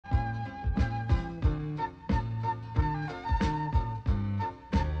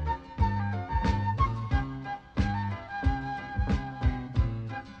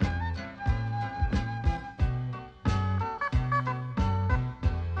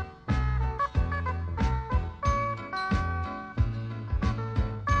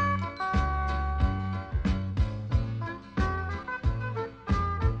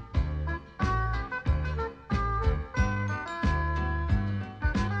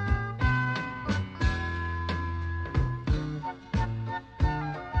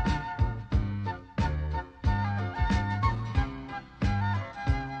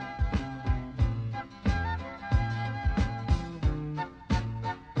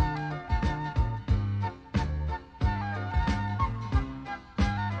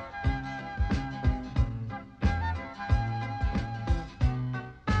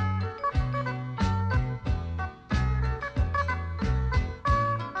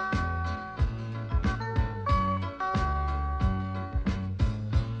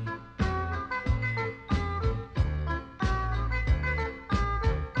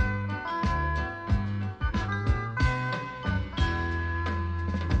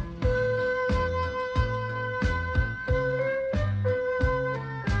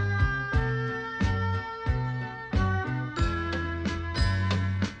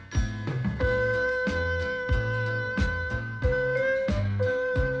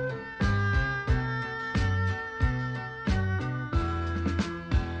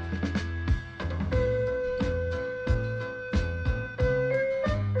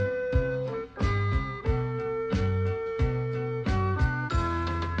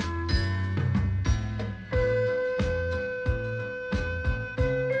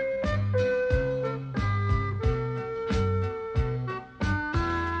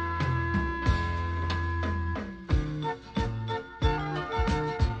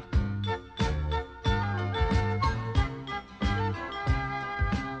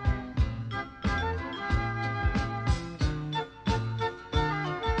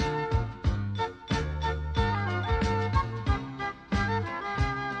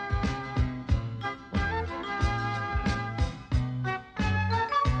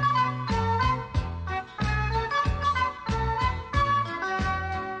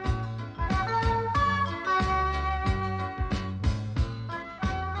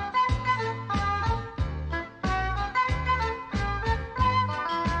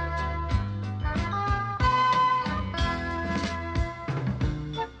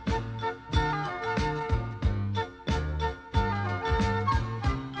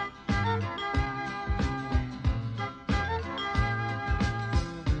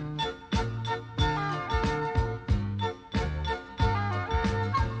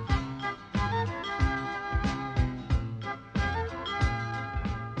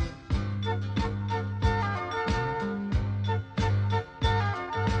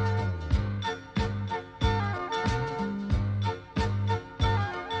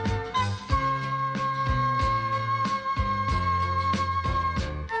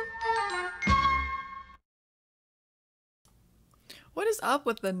What is up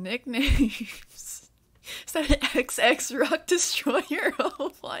with the nicknames? Is that an XX Rock Destroyer?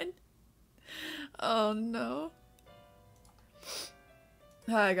 Oh, what? Oh no.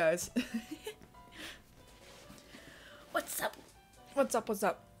 Hi guys. What's up? What's up? What's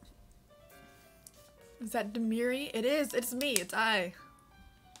up? Is that Demiri? It is. It's me. It's I.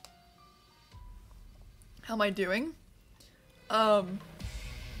 How am I doing? I'm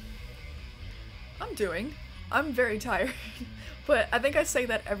doing. I'm very tired. But I think I say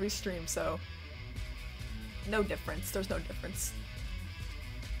that every stream, so no difference. There's no difference.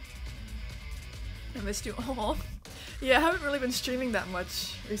 I missed you. Oh, yeah. I haven't really been streaming that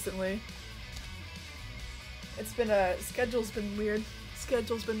much recently. It's been schedule's been weird.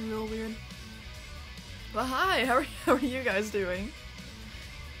 Schedule's been real weird. Well, hi. How are you guys doing?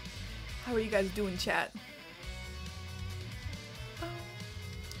 How are you guys doing, chat?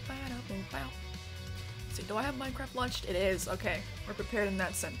 See, do I have Minecraft launched? It is. Okay, we're prepared in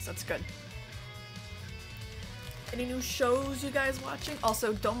that sense. That's good. Any new shows you guys watching?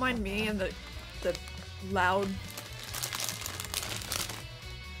 Also, don't mind me and the loud.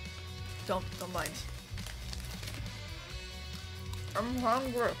 Don't mind. I'm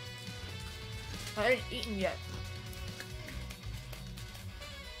hungry. I ain't eaten yet.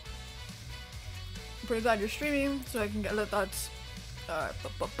 I'm pretty glad you're streaming so I can get the thoughts. I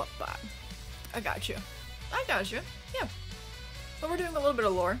got you. I got you. Yeah. But we're doing a little bit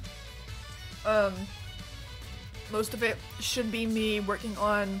of lore. Most of it should be me working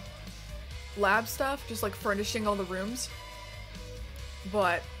on lab stuff, just like furnishing all the rooms.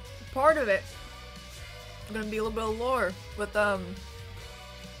 But part of it is gonna be a little bit of lore with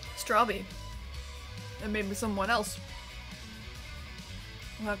Strawbie. And maybe someone else.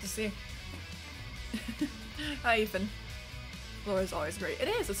 We'll have to see. Hi Ethan. Lore is always great. It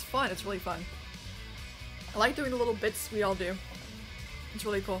is, it's fun, it's really fun. I like doing the little bits we all do. It's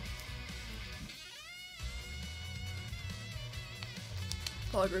really cool.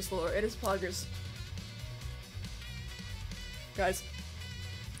 Poggers lore. It is poggers. Guys,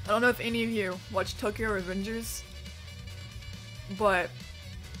 I don't know if any of you watch Tokyo Revengers, but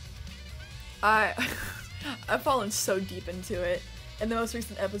I've fallen so deep into it, and the most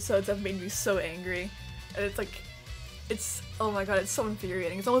recent episodes have made me so angry. And it's like, oh my god, it's so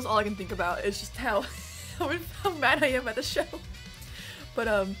infuriating. It's almost all I can think about. It's just how mad I am at the show. But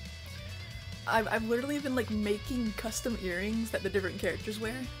I've literally been like making custom earrings that the different characters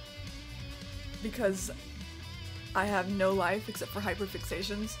wear because I have no life except for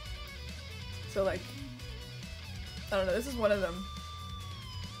hyperfixations. So like, I don't know, this is one of them.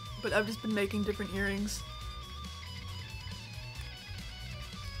 But I've just been making different earrings.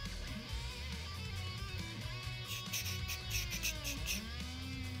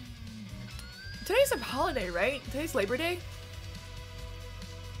 Today's a holiday, right? Today's Labor Day?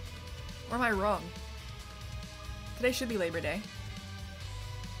 Or am I wrong? Today should be Labor Day.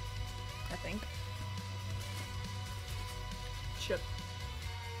 I think. Should.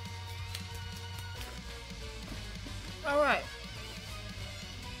 Alright.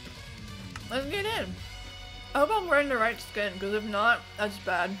 Let's get in. I hope I'm wearing the right skin, because if not, that's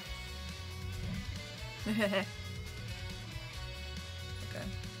bad. Okay.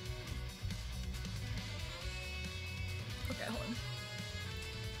 Okay, hold on.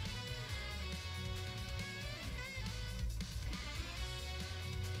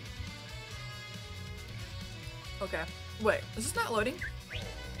 Okay. Wait, is this not loading?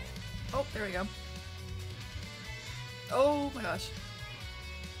 Oh, there we go. Oh my gosh.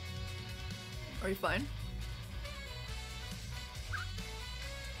 Are you fine?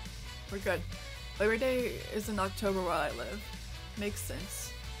 We're good. Labor Day is in October where I live. Makes sense.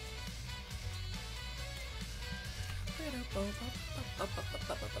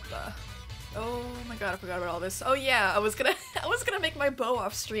 Oh my god, I forgot about all this. Oh yeah, I was gonna make my bow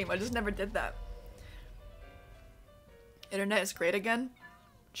off stream. I just never did that. Internet is great again?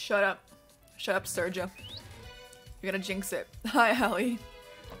 Shut up. Shut up, Sergio. You're gonna jinx it. Hi, Allie.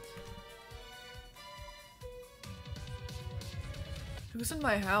 Who's in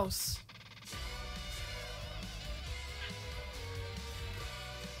my house?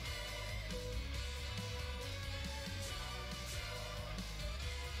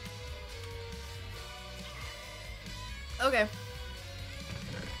 Okay.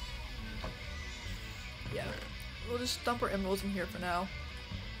 Yeah. We'll just dump our emeralds in here for now.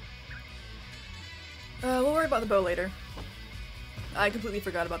 We'll worry about the bow later. I completely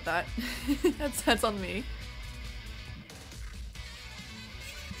forgot about that. That's on me.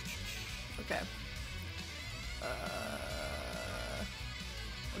 Okay.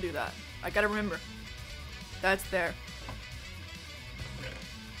 We'll do that. I gotta remember. That's there.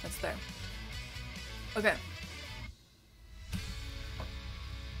 It's there. Okay.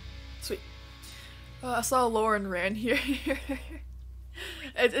 Sweet. I saw Lauren ran here.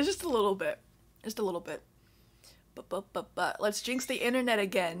 It's just a little bit. Just a little bit. But let's jinx the internet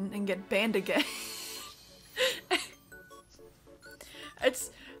again and get banned again.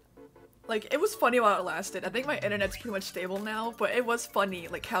 It's like, it was funny while it lasted. I think my internet's pretty much stable now, but it was funny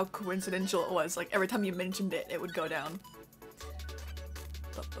like how coincidental it was. Like every time you mentioned it, it would go down.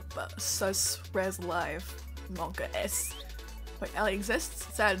 Sus res live. Monka S. Wait, Allie exists?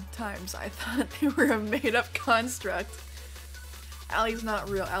 Sad times. I thought they were a made-up construct. Allie's not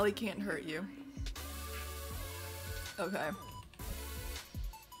real. Allie can't hurt you. Okay.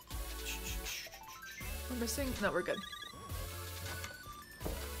 We're missing? No, we're good.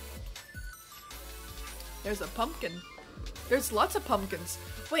 There's a pumpkin. There's lots of pumpkins.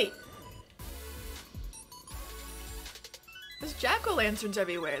 Wait. There's jack-o'-lanterns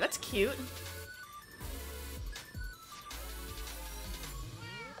everywhere. That's cute.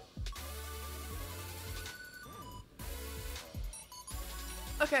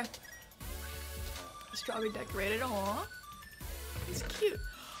 Okay. Strawbie decorated. Aww. He's cute.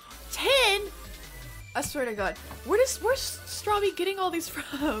 10? I swear to God. Where's Strawbie getting all these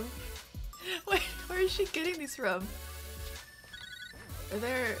from? Wait, where is she getting these from? Are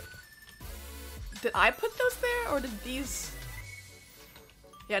there... Did I put those there, or did these...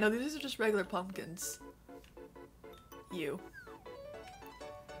 Yeah, no, these are just regular pumpkins. You.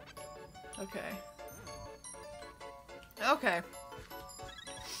 Okay. Okay.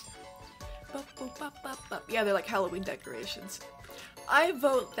 Yeah, they're like Halloween decorations. I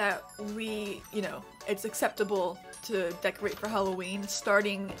vote that we, you know, it's acceptable to decorate for Halloween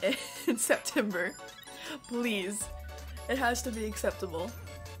starting in September. Please. It has to be acceptable.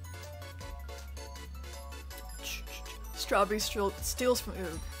 Strawberry steals from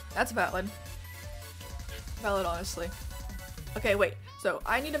Oog. That's valid. Valid, honestly. Okay, wait. So,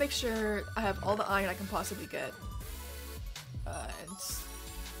 I need to make sure I have all the iron I can possibly get. And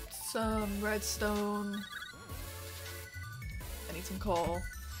some redstone. I need some coal.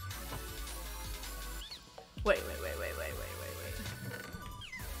 Wait.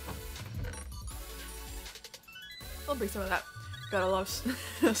 I'll bring some of that. Gotta love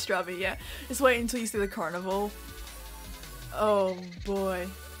Strawbie, yeah. Just wait until you see the carnival. Oh boy.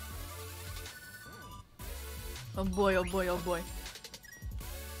 Oh boy, oh boy, oh boy.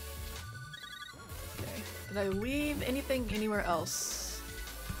 Okay. Did I leave anything anywhere else?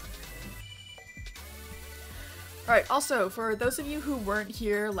 Alright, also, for those of you who weren't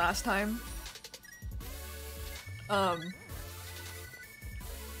here last time,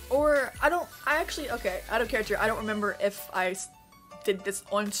 or okay, out of character, I don't remember if I did this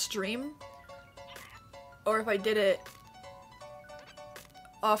on stream, or if I did it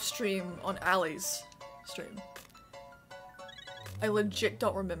off stream on Allie's stream. I legit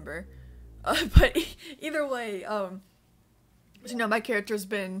don't remember. But either way, so, you know, my character's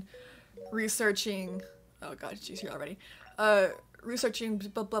been researching, oh god, she's here already, researching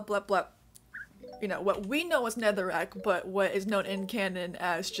blah blah blah blah, you know, what we know as netherrack, but what is known in canon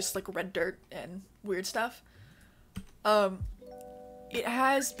as just like red dirt and weird stuff. It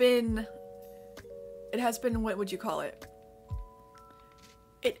has been, what would you call it?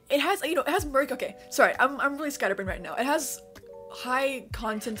 It has, you know, it has mercury. Okay, sorry, I'm really scatterbrained right now. It has high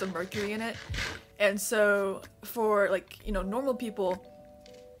content of mercury in it, and so for like, you know, normal people,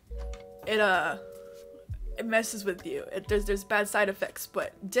 it messes with you. There's bad side effects.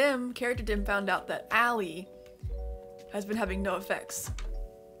 But character Dim found out that Allie has been having no effects,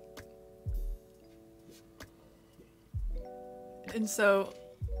 and so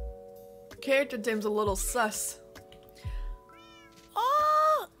character Dim's a little sus.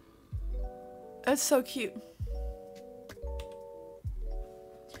 Oh, that's so cute.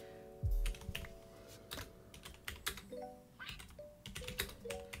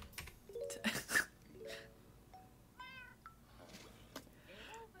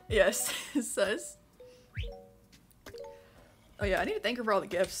 Yes, sus. Oh yeah, I need to thank her for all the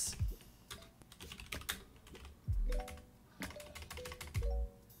gifts.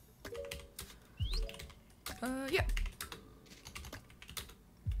 Yeah.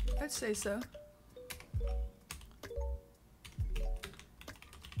 I'd say so.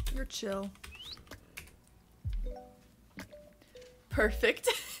 You're chill. Perfect.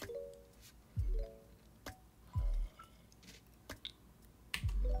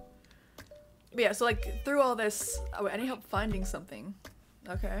 But yeah, so like through all this, oh wait, I need help finding something.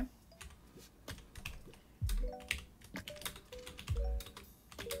 Okay.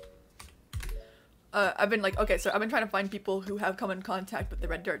 I've been like, okay, so I've been trying to find people who have come in contact with the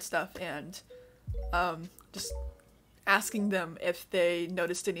red dirt stuff and just asking them if they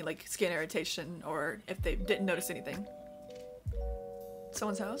noticed any like skin irritation or if they didn't notice anything.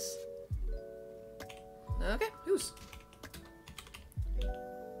 Someone's house? Okay, whose?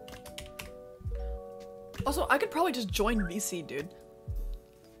 Also, I could probably just join VC, dude.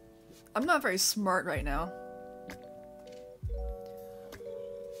 I'm not very smart right now.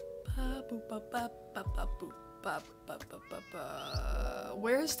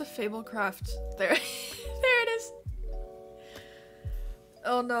 Where's the FableCraft? There. There it is.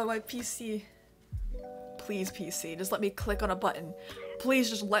 Oh no, my PC. Please, PC, just let me click on a button. Please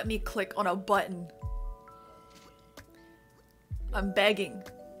just let me click on a button. I'm begging.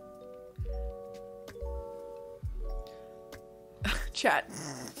 Chat.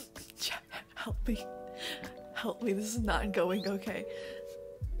 Chat, help me. Help me, this is not going okay.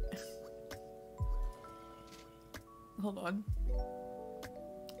 Hold on.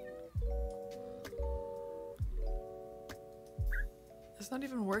 It's not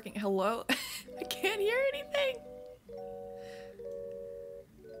even working. Hello? I can't hear anything!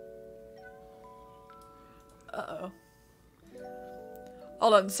 Uh-oh.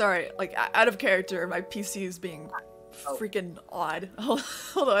 Hold on, sorry. Like, out of character, my PC is being freaking odd. Hold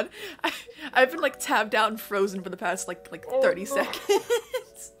on. I've been, like, tabbed out and frozen for the past, like 30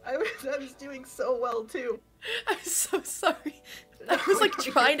 seconds. I was doing so well, too. I'm so sorry. I was, like,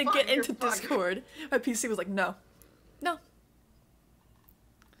 trying to get into Discord. My PC was like, no. No.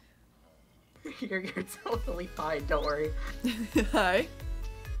 You're totally fine, don't worry. Hi.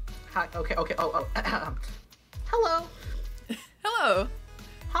 Hi, okay, oh, hello. Hello.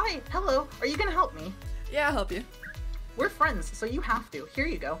 Hi, hello. Are you gonna help me? Yeah, I'll help you. We're friends, so you have to. Here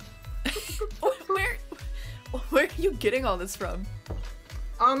you go. Where are you getting all this from?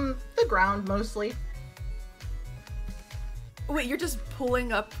 The ground, mostly. Wait, you're just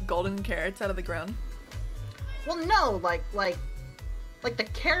pulling up golden carrots out of the ground? Well, no, like the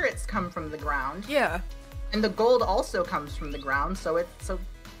carrots come from the ground. Yeah. And the gold also comes from the ground, so it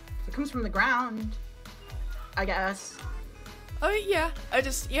comes from the ground, I guess. Oh, yeah.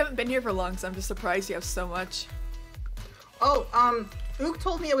 You haven't been here for long, so I'm just surprised you have so much. Oh, Ook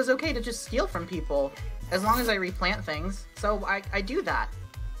told me it was okay to just steal from people, as long as I replant things, so I do that.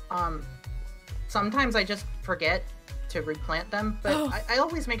 Sometimes I just forget to replant them, but I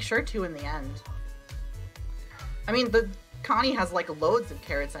always make sure to in the end. I mean, Connie has, like, loads of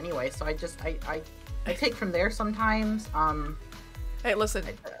carrots anyway, so I take from there sometimes. Hey, listen.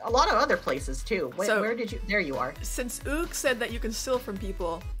 A lot of other places, too. Where did you... There you are. Since Ook said that you can steal from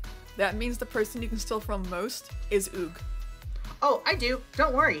people, that means the person you can steal from most is Ook. Oh, I do.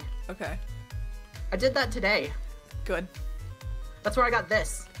 Don't worry. Okay. I did that today. Good. That's where I got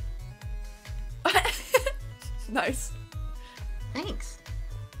this. Nice. Thanks.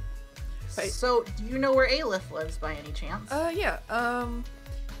 Right. So, do you know where Aelith lives by any chance? Yeah.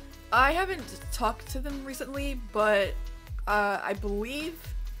 I haven't talked to them recently, but I believe,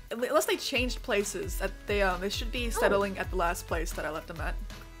 unless they changed places, that they should be settling at the last place that I left them at.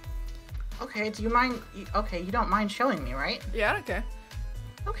 Okay, do you mind? Okay, you don't mind showing me, right? Yeah, okay.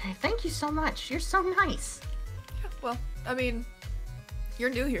 Okay, thank you so much. You're so nice. Yeah, well, I mean, you're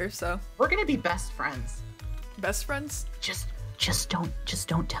new here, so. We're gonna be best friends. Best friends? Just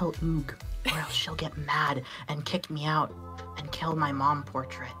don't tell Ook, or else she'll get mad and kick me out and kill my mom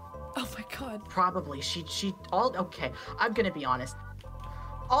portrait. Oh my god. Probably. Okay, I'm gonna be honest.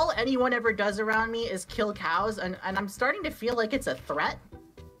 All anyone ever does around me is kill cows, and I'm starting to feel like it's a threat.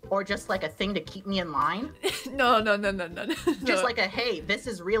 Or just like a thing to keep me in line. No. Just like a, hey, this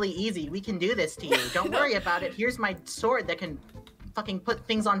is really easy. We can do this to you. Don't worry about it. Here's my sword that can fucking put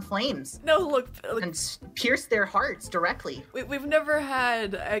things on flames. No, look. And pierce their hearts directly. We've never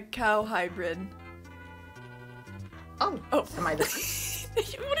had a cow hybrid. Oh. Am I the...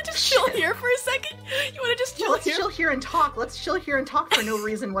 You want to just chill here for a second? You want to just chill Let's here? chill here and talk. Let's chill here and talk for no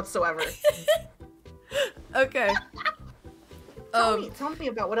reason whatsoever. Okay. Tell me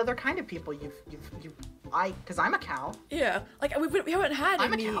about what other kind of people because I'm a cow. Yeah, like we haven't had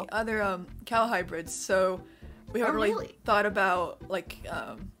any other cow hybrids, so we haven't really thought about like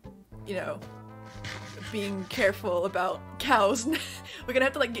you know, being careful about cows. We're gonna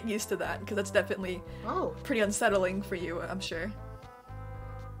have to like get used to that because that's definitely pretty unsettling for you, I'm sure.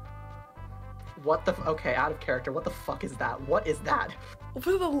 What the? Okay, out of character. What the fuck is that? What is that?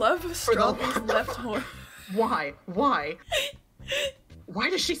 For the love of Strawbie's left horn. Why? Why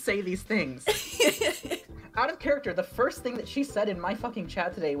does she say these things? Out of character, the first thing that she said in my fucking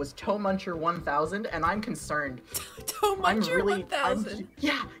chat today was Toe Muncher 1000, and I'm concerned. Toe Muncher 1000?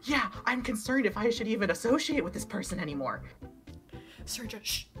 Yeah, I'm concerned if I should even associate with this person anymore. Serja,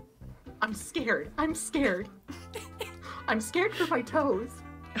 shh. I'm scared. I'm scared for my toes.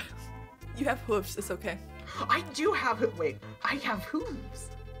 You have hooves, it's okay. I do have wait, I have hooves.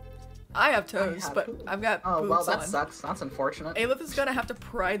 I have toes, but hooves. I've got boots on. Oh, well, that sucks. That's unfortunate. Aelith is gonna have to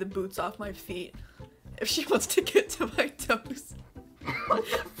pry the boots off my feet if she wants to get to my toes. What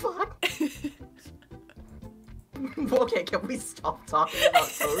the fuck? Okay, can we stop talking about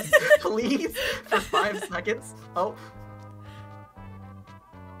toes, please, for 5 seconds? Oh.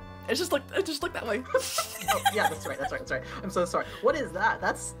 It's just like that way. Oh, yeah, that's right. I'm so sorry. What is that?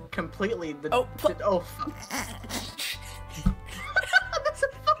 That's completely the. Oh, fuck.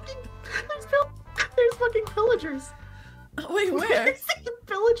 There's fucking villagers. Wait, where?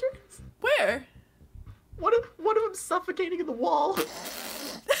 Villagers? Where? One of them suffocating in the wall.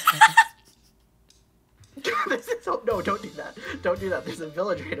 No, don't do that. Don't do that. There's a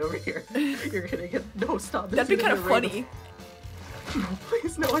village right over here. You're gonna get stop. That'd be kind of funny. No,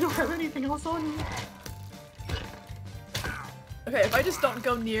 please, no. I don't have anything else on me. Okay, if I just don't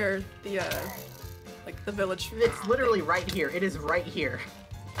go near the like the village. It's literally right here. It is right here.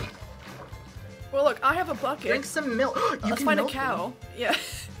 Well, look, I have a bucket. Drink some milk. Let's find a cow. Me. Yeah.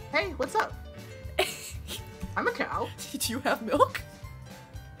 Hey, what's up? I'm a cow. Do you have milk?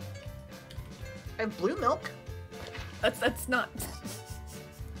 I have blue milk. That's not.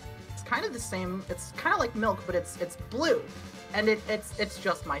 It's kind of the same. It's kind of like milk, but it's blue, and it's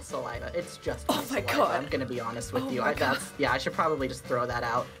just my saliva. It's just my saliva. God. I'm gonna be honest with you. My God. I should probably just throw that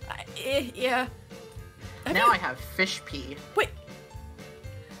out. Yeah. I have fish pee. Wait.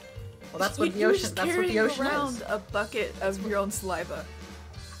 Well, that's what the ocean. That's what the ocean around is. A bucket of your own saliva.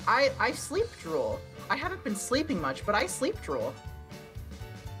 I sleep drool. I haven't been sleeping much, but I sleep drool.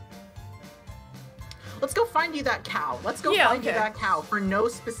 Let's go find you that cow. Let's go find you that cow for no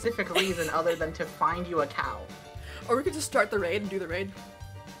specific reason other than to find you a cow. Or we could just start the raid and do the raid.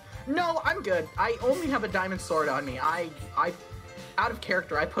 No, I'm good. I only have a diamond sword on me. I out of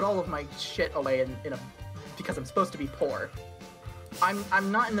character, I put all of my shit away in a because I'm supposed to be poor.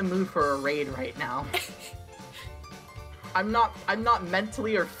 I'm not in the mood for a raid right now. I'm not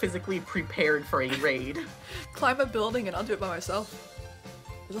mentally or physically prepared for a raid. Climb a building and I'll do it by myself.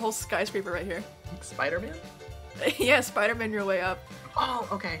 There's a whole skyscraper right here. Spider-Man? Yeah, Spider-Man your way up. Oh,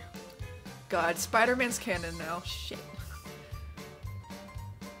 okay. God, Spider-Man's canon now. Shit.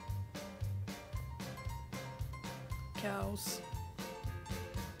 Cows.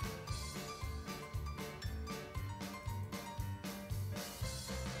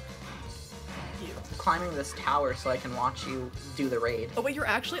 I'm climbing this tower so I can watch you do the raid. Oh wait, you're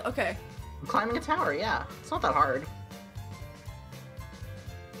actually? Okay. I'm climbing a tower, yeah. It's not that hard.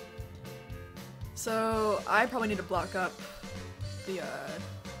 So, I probably need to block up the,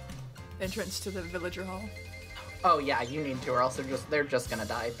 entrance to the villager hall. Oh yeah, you need to, or else they're just gonna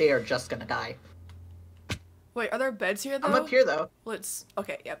die. They are just gonna die. Wait, are there beds here, though? I'm up here, though.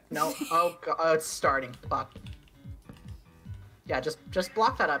 Okay, yep. No, oh, God, it's starting. Fuck. Yeah, just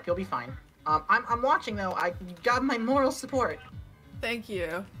block that up, you'll be fine. I'm watching, though. I got my moral support. Thank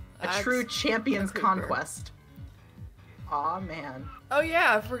you. A true champion's conquest. Aw, man. Oh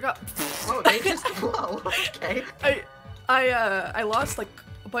yeah, I forgot. Oh, they just whoa. Okay. I lost like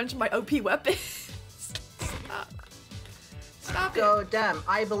a bunch of my OP weapons. Stop it. Go, Dem.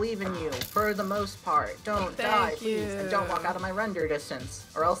 I believe in you for the most part. Don't die, please, and don't walk out of my render distance,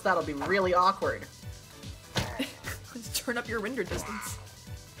 or else that'll be really awkward. Let's turn up your render distance.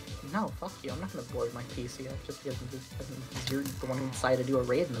 No, fuck you. I'm not gonna board my PC up just because you're the one who decided to do a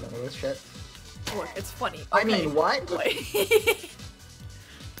raid in the middle of this shit. Look, it's funny. Okay. I mean, what?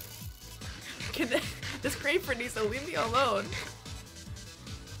 This creeper needs to leave me alone.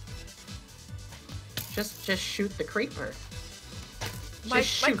 Just shoot the creeper. My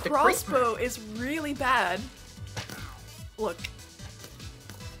crossbow is really bad. Look.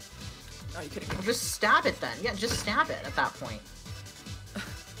 Are you kidding me? Well, just stab it then. Yeah, just stab it at that point.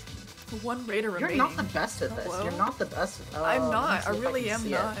 One raider remaining. You're not the best at this. Hello? You're not the best at I'm not. I really am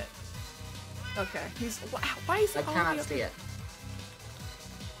not. It. Okay. Why is he I cannot see it.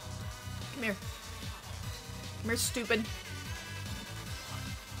 Come here. Come here, stupid.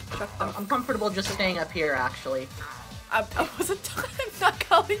 I'm comfortable just staying up here, actually. I wasn't I'm not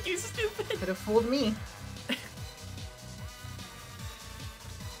calling you stupid. Could have fooled me.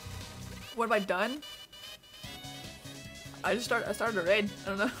 What have I done? I started a raid. I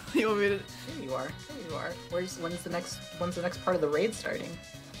don't know. You want me to? Here you are. Here you are. When's the next part of the raid starting?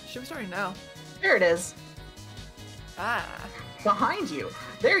 Should be starting now. There it is. Ah. Behind you.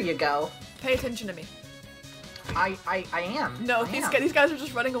 There you go. Pay attention to me. I am. No, I these am. guys are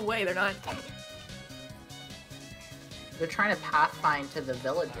just running away. They're not. They're trying to pathfind to the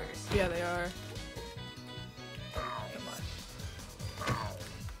villagers. Yeah, they are. Come on.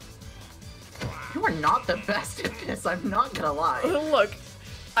 You are not the best at this, I'm not gonna lie. Look,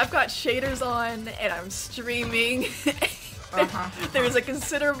 I've got shaders on and I'm streaming. There's a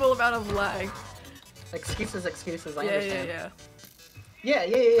considerable amount of lag. Excuses, I Yeah, understand. yeah.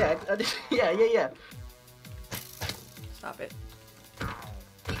 Yeah. Stop it.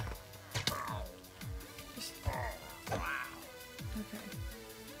 Just... Okay.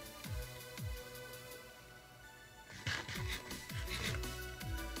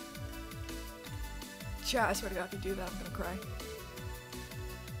 Chat, I swear to God, if you do that, I'm gonna cry.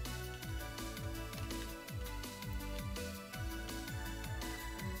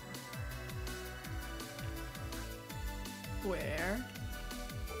 Where?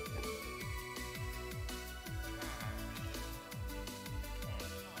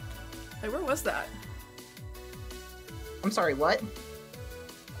 Hey, where was that? I'm sorry, what?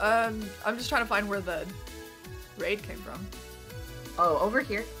 I'm just trying to find where the raid came from. Oh, over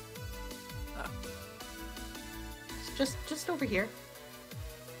here. Oh. Just over here.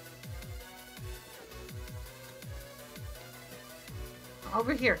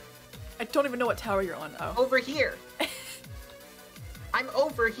 Over here. I don't even know what tower you're on. Oh. Over here. I'm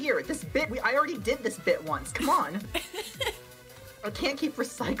over here. This bit, I already did this bit once. Come on. I can't keep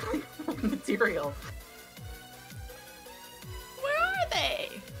recycling material. Where are they?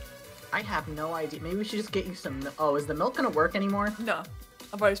 I have no idea. Maybe we should just get you some milk. Oh, is the milk gonna work anymore? No.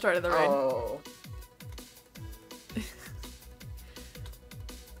 I've already started the raid. Oh.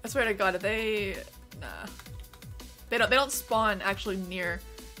 I swear to God, they... Nah. They don't spawn actually near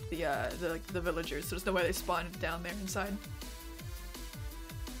the villagers, so there's no way they spawn down there inside.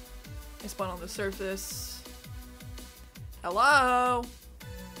 They spawn on the surface. Hello?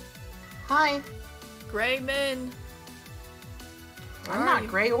 Hi. Gray men. I'm not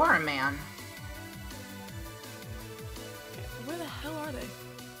gray or a man. Where the hell are they?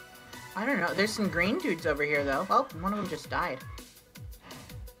 I don't know. There's some green dudes over here, though. Oh, one of them just died.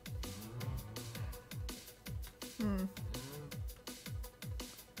 Hmm.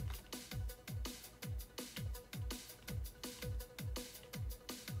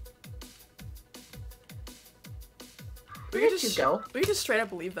 Where did you go? We can just straight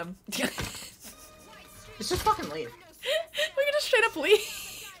up leave them. Let's just fucking leave. We can just straight up leave.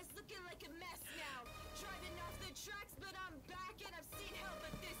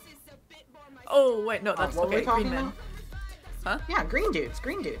 Oh wait, no, that's what were we okay. talking Green men. about? Huh? Yeah, green dudes.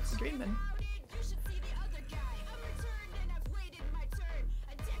 Green dudes. Green men.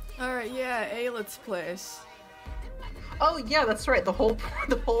 Alright, yeah, aelith's place. Oh yeah, that's right. The whole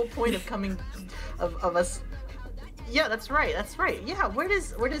point of coming of us. Yeah, that's right. That's right. Yeah, where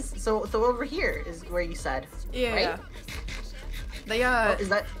does so over here is where you said. Yeah. Right? They Oh,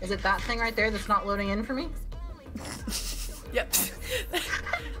 is it that thing right there that's not loading in for me? Yep.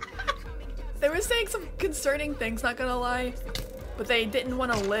 They were saying some concerning things, not gonna lie, but they didn't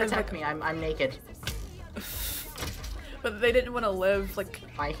want to live. Protect me. I'm naked. But they didn't want to live like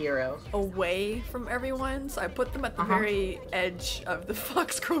My hero. away from everyone, so I put them at the very edge of the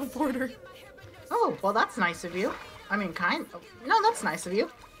Foxgrove border. Oh, well, that's nice of you. I mean, no, that's nice of you.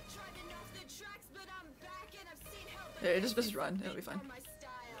 Yeah, just run. It'll be fine.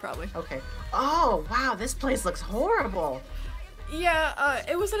 Probably. Okay. Oh, wow, this place looks horrible. Yeah,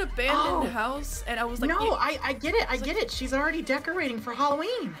 it was an abandoned house, and I was like, no, I get it. I get it. She's already decorating for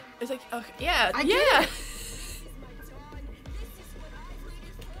Halloween. It's like, yeah, I get it.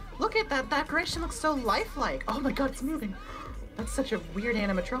 Look at that decoration looks so lifelike. Oh my god, it's moving. That's such a weird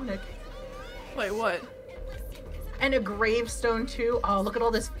animatronic. Wait, what? And a gravestone too. Oh, look at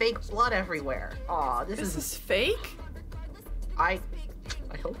all this fake blood everywhere. Aw, this is fake? I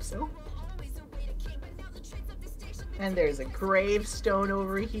hope so. And there's a gravestone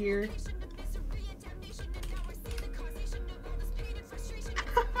over here.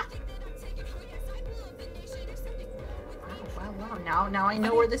 Wow. Now I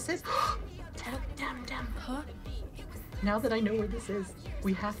know where this is. Damn. Huh? Now that I know where this is,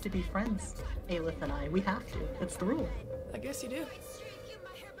 we have to be friends. Aelith and I, we have to. It's the rule. I guess you do.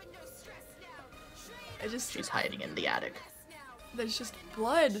 She's hiding in the attic. There's just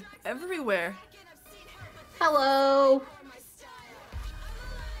blood everywhere. Hello.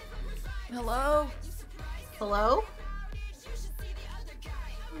 Hello? Hello?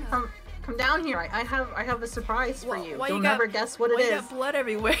 Come down here. I have a surprise for you. You'll never guess what it is. Why you got blood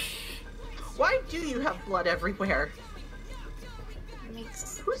everywhere? Why do you have blood everywhere?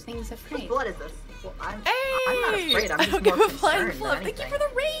 makes Whose things afraid. blood is this? Well, I'm not Hey! afraid. I'm I just don't more give a flying concerned flip. than Thank you anything. for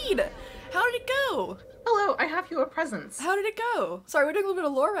the raid! How did it go? Hello, I have you a present. How did it go? Sorry, we're doing a little bit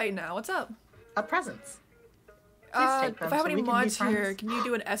of lore right now. What's up? A present. Please take them if I have so any we can be mods here, friends. can you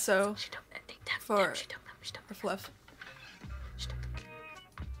do an SO for For Fluff?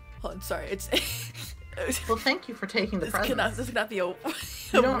 Hold on, sorry, it's Well, thank you for taking the present. this cannot be a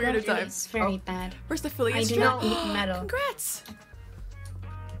don't weirder know time. It's very bad. First affiliate I do stream? not eat metal. Congrats!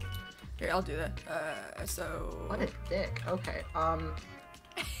 Here, I'll do that. So... What a dick. Okay,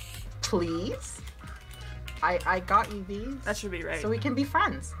 please? I got you these. That should be right. So we can be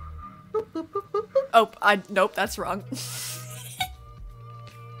friends. Boop, boop, boop, boop, boop. Oh, nope, that's wrong.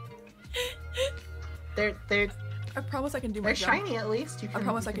 They're I promise I can do my they're job. shiny at least. You I can,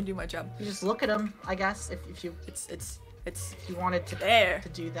 promise I can do my job. You just look at them, I guess, if you It's if you wanted to there. to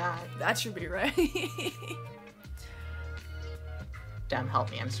do that. That should be right. Damn,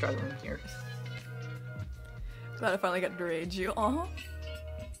 help me, I'm struggling here. Glad I finally got to raid you. Uh-huh.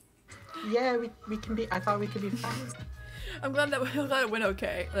 Yeah, we can be. I thought we could be friends. I'm glad it went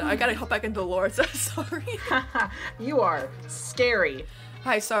okay. I gotta hop back into lore, so sorry. You are scary.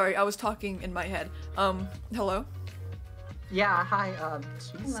 Hi, sorry, I was talking in my head. Hello? Yeah, hi. She's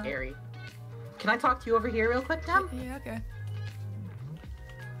Hello. scary. Can I talk to you over here real quick, Dem? Yeah, okay.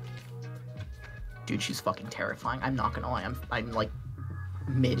 Dude, she's fucking terrifying. I'm not gonna lie. I'm like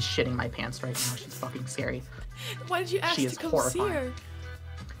mid shitting my pants right now. She's fucking scary. Why did you ask She to is come horrifying. see her?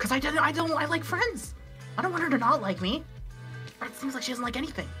 Cause I like friends. I don't want her to not like me. It seems like she doesn't like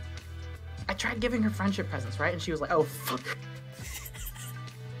anything. I tried giving her friendship presents, right? And she was like, oh, fuck.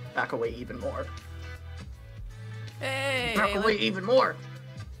 Back away even more. Hey, Back away even more.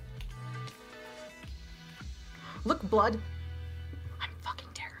 Look, blood. I'm fucking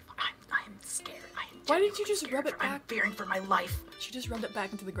terrified. I'm scared. Why did you just scared. rub it I'm back? fearing for my life. She just rubbed it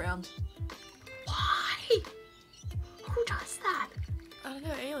back into the ground. Why? Who does that? I don't know,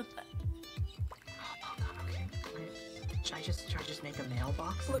 aelith. Oh god, okay. Wait, should I just make a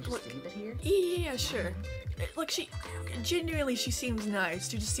mailbox and Look, just look. leave it here? Yeah, sure. Look, genuinely, she seems nice.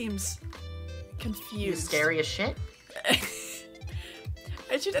 She just seems confused. You scary as shit? I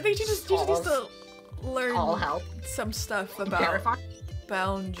think she just needs to learn All help. some stuff about Terrifying.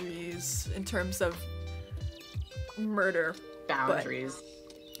 boundaries in terms of murder. Boundaries.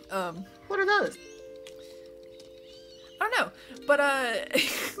 But, What are those? I don't know, but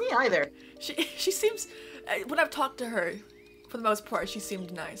Me either. she seems when I've talked to her, for the most part, she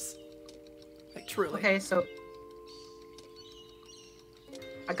seemed nice. Like truly. Okay, so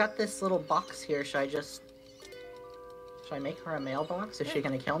I got this little box here. Should I make her a mailbox? Is she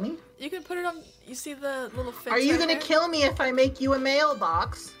gonna kill me? You can put it on. You see the little fix Are you right gonna there? kill me if I make you a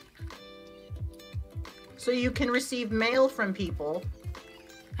mailbox? So you can receive mail from people.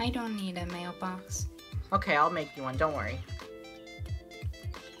 I don't need a mailbox. Okay, I'll make you one. Don't worry.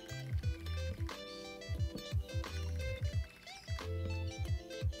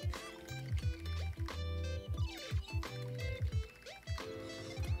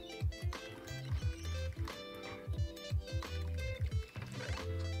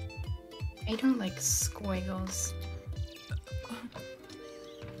 I don't like squiggles.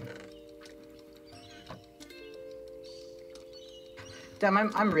 Damn,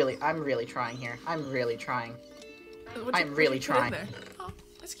 I'm really trying here. I'm really trying. I'm really what'd you put in trying. there? Oh,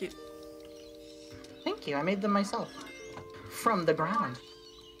 that's cute. Thank you. I made them myself. From the ground.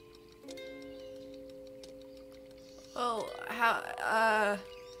 Well, how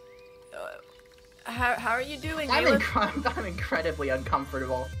are you doing, I'm aelith? I'm incredibly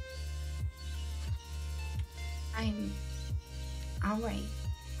uncomfortable. I'm alright.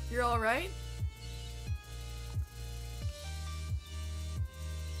 You're all right?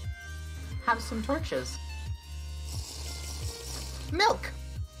 Have some torches. Milk!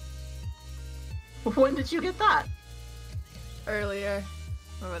 When did you get that? Earlier,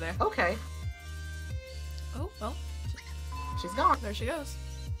 over there. Okay, Oh well, she's gone. there she goes.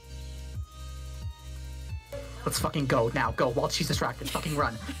 Let's fucking go now. Go while she's distracted. Fucking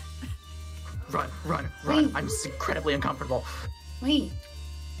run. Run. Wait. I'm incredibly uncomfortable. Wait,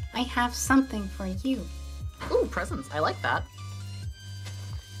 I have something for you. Ooh, presents. I like that.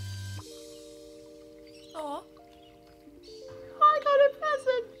 Aw. I got a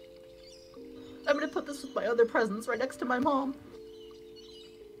present. I'm gonna put this with my other presents right next to my mom.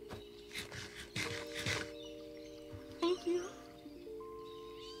 Thank you.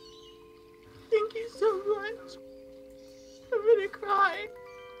 Thank you so much. I'm gonna cry.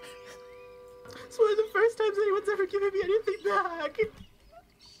 It's one of the first times anyone's ever given me anything back.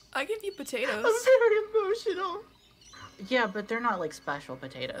 I give you potatoes. I'm very emotional. Yeah, but they're not like special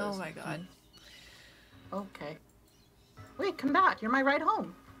potatoes. Oh my god. Okay. Wait, come back. You're my ride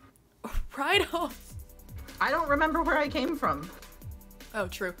home. Ride home. I don't remember where I came from. Oh,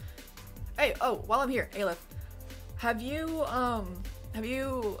 true. Hey, while I'm here, aelith, have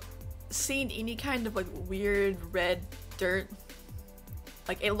you seen any kind of like weird red dirt?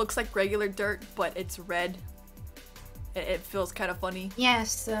 Like it looks like regular dirt, but it's red. It feels kind of funny.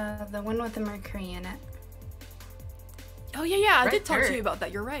 Yes, the one with the mercury in it. Oh yeah, I Red did talk to dirt. you about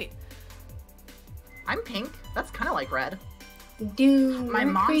that. You're right. I'm pink. That's kind of like red. Do My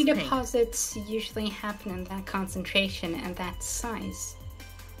mercury mom's pink. deposits usually happen in that concentration and that size?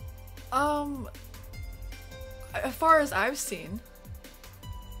 As far as I've seen,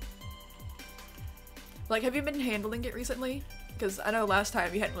 like, have you been handling it recently? Because I know last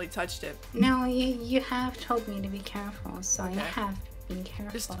time you hadn't really touched it. No, you have told me to be careful, so Okay. I have been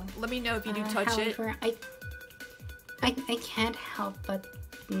careful. Just let me know if you do touch it. However, I can't help but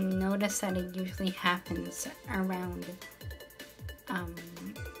notice that it usually happens around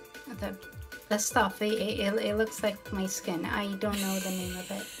the stuff. It looks like my skin. I don't know the name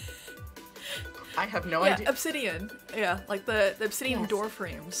of it. I have no Yeah, idea. obsidian. Yeah, like the obsidian Yes. door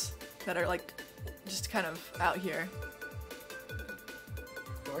frames that are like just kind of out here.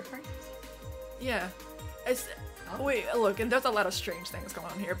 Door frames? Yeah. It's Oh. wait, look, and there's a lot of strange things going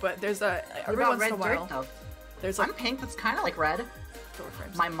on here, but there's a What every about once in a red while dirt though? there's I'm like pink. That's kind of like red. door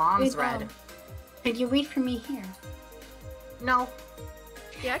frames. My mom's Wait, red. Could you wait for me here? No.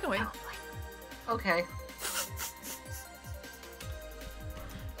 Yeah, I can wait. Okay.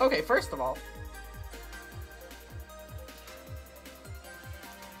 Okay, first of all,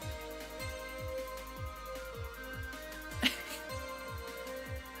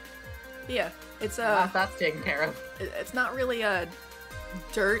 Yeah, it's that's taken care of. it's not really a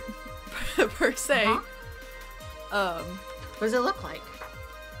dirt per se. Uh-huh. What does it look like?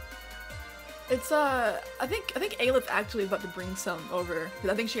 It's I think aelith actually is about to bring some over because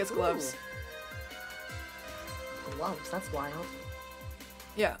I think she has gloves. Gloves, that's wild.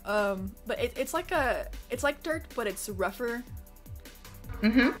 Yeah, but it's like dirt, but it's rougher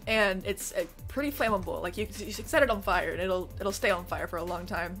Mm-hmm. and it's pretty flammable. Like you can set it on fire and it'll stay on fire for a long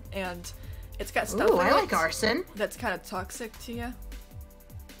time. And it's got stuff Ooh, in I it like arson. that's kind of toxic to you.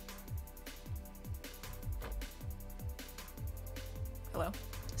 Hello.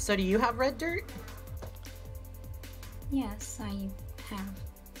 So do you have red dirt? Yes, I have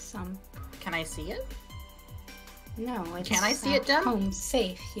some. Can I see it? No, it's Can I see at it, Jem? home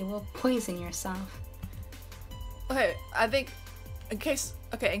safe. You will poison yourself. Okay, I think in case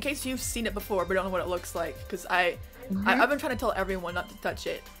you've seen it before but don't know what it looks like, because I've been trying to tell everyone not to touch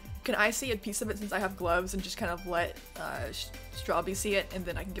it. Can I see a piece of it since I have gloves and just kind of let Strawbie see it and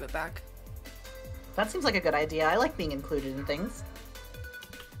then I can give it back? That seems like a good idea. I like being included in things.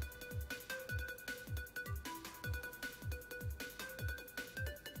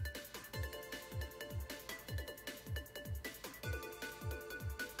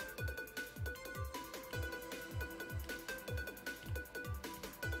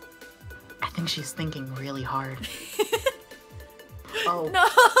 I think she's thinking really hard. Oh,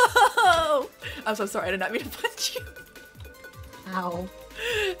 No! I'm so sorry, I did not mean to punch you. ow.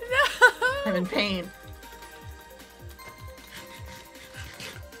 No! I'm in pain.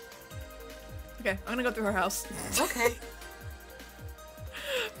 Okay, I'm gonna go through her house. Okay.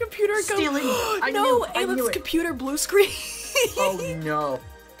 Computer go. Stealing. I No, knew Aelith's it. computer blue screen. Oh no.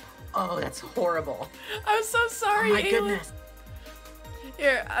 Oh, that's horrible. I'm so Oh sorry, my Aelith. goodness.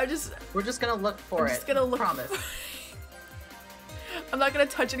 Here, We're just gonna look for I'm it. just gonna look. Promise. I'm not gonna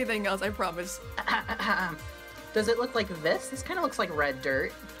touch anything else. I promise. Does it look like this? This kind of looks like red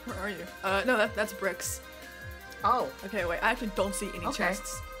dirt. Where are you? No, that's bricks. Oh, Okay, wait. I actually don't see any Okay.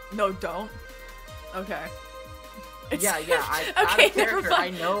 chests. No, don't. Okay. yeah. Out Okay, of never character,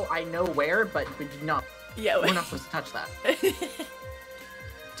 mind. I know where, but no, Yeah, we're wait. not supposed to touch that.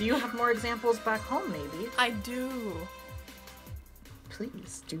 Do you have more examples back home? Maybe. I do.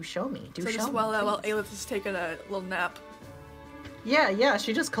 Please do show me. Do So show just me. while please. Aelith is taking a little nap. Yeah.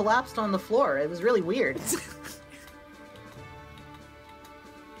 She just collapsed on the floor. It was really weird.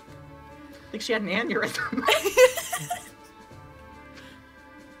 Like she had an aneurysm.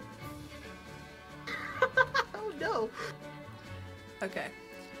 Oh no. Okay.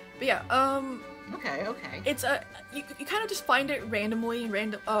 But yeah, Okay. it's a you kind of just find it randomly and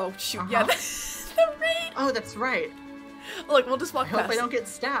random. Oh shoot! Yeah, Uh-huh. the rain. Oh, that's right. Look, we'll just walk I hope past. I don't get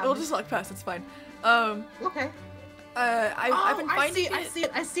stabbed. We'll just walk past. It's fine. Okay. I've been Oh, finding I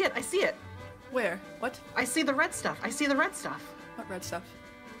see it. Where? What? I see the red stuff. What red stuff?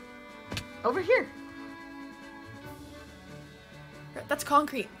 Over here. That's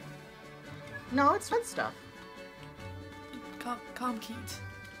concrete. No, it's red stuff. Comkeet.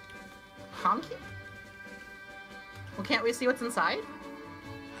 Honky? Well, can't we see what's inside?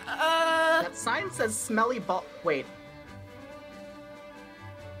 That sign says smelly ball. Wait.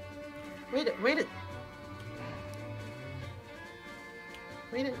 Wait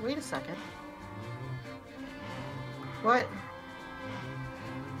a second. What?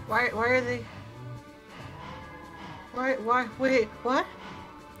 Why are they? Why, wait, what?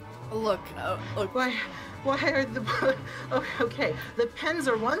 Look. Why are the, okay, the pens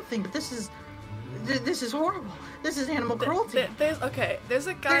are one thing, but this is horrible. This is animal cruelty. There's a guy.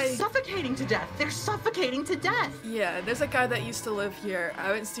 They're suffocating to death. They're suffocating to death. Yeah, there's a guy that used to live here. I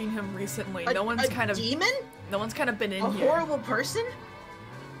haven't seen him recently. No one's kind of demon? No one's kind of been in here. A horrible person?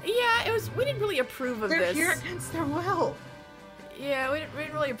 Yeah, we didn't really approve of this. They're here against their will. Yeah, we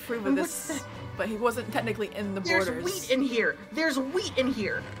didn't really approve of this, but he wasn't technically in the borders. There's wheat in here. There's wheat in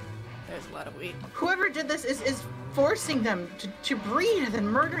here. There's a lot of wheat. Whoever did this is forcing them to breed and then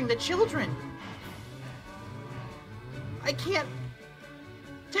murdering the children. I can't.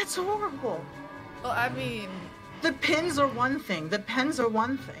 That's horrible. Well, I mean, the pins are one thing. The pens are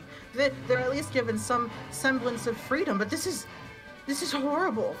one thing. They're at least given some semblance of freedom, but this is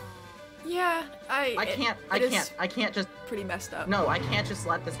horrible. Yeah, I can't just. Pretty messed up. No, I can't just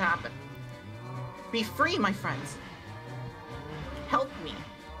let this happen. Be free, my friends. Help me.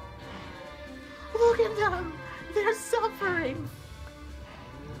 Look at them. They're suffering.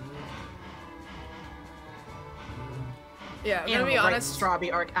 Yeah, I'm gonna be honest.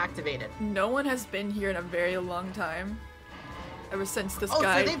 Strawbie arc activated. No one has been here in a very long time. Ever since this guy.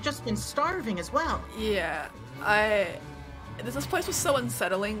 Oh, so they've just been starving as well. Yeah, this place was so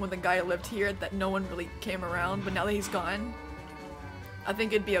unsettling when the guy lived here that no one really came around. But now that he's gone, I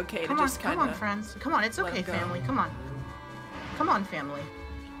think it'd be okay to just kind of. Come on, friends. Come on, it's okay, family. Come on. Come on, family.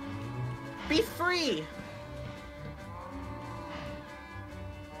 Be free.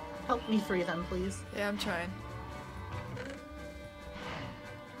 Help me free them, please. Yeah, I'm trying.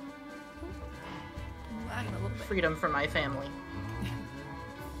 I'm lagging a little bit. Freedom for my family.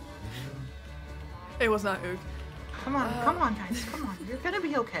 It was not Ook. Come on, guys. Come on. You're gonna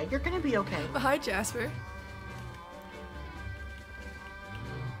be okay. You're gonna be okay. Hi, Jasper.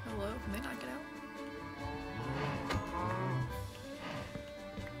 Hello. Can they not get out?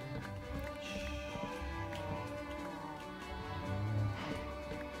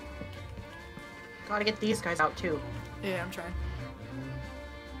 Gotta get these guys out too. Yeah, I'm trying.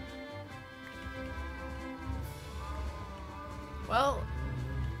 Well,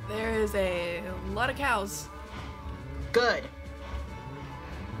 there is a lot of cows. Good.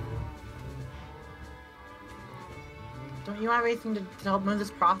 Don't you have anything to help move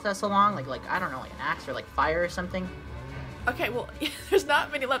this process along? Like I don't know, like an axe or like fire or something? Okay, well, there's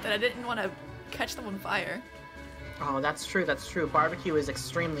not many left, and I didn't want to catch them on fire. Oh, that's true. That's true. Barbecue is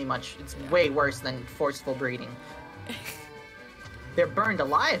extremely much. It's way worse than forceful breeding. They're burned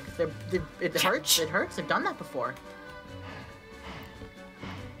alive. It hurts. It hurts. I've done that before.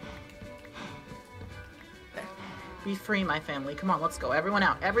 Be free, my family. Come on, let's go. Everyone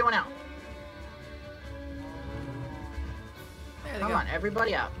out. Everyone out. Come on,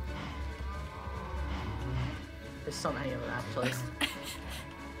 everybody out. There's so many of them, actually.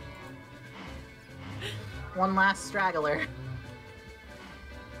 One last straggler.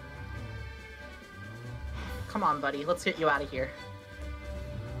 Come on, buddy. Let's get you out of here.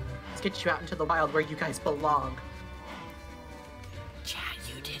 Let's get you out into the wild where you guys belong. Chat,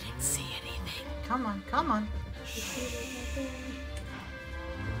 you didn't see anything. Come on, come on.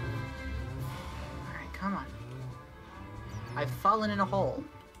 Alright, come on. I've fallen in a hole.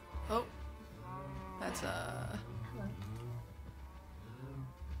 Oh. That's, Hello.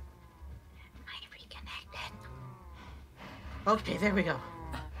 I reconnected. Okay, there we go.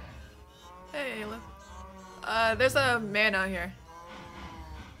 Hey, look. There's a man out here.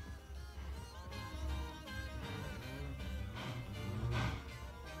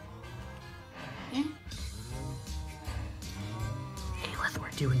 Aelith, we're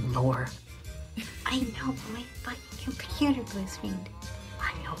doing more. I know, but my fucking computer blue screened.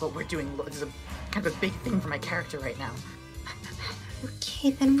 I know, but we're doing. This is kind of a big thing for my character right now.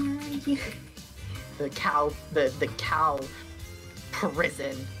 Okay, then where are you? The cow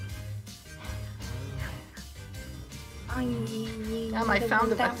prison. Oh, you I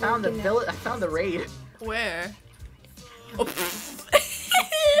found the raid. Where? Oh.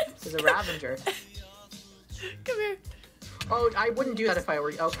 There's a Ravager. Come here. Oh, I wouldn't do that if I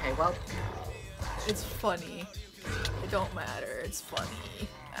were. Okay, well. It's funny. It don't matter. It's funny.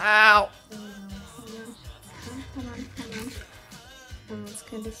 Ow. Let's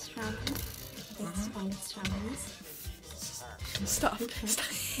go to strawberry. Let's find strawberries. Stop. Okay. Stop.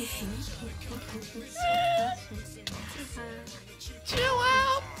 Okay. Chill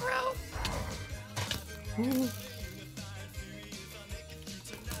out, bro.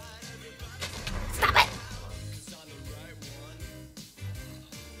 Stop it.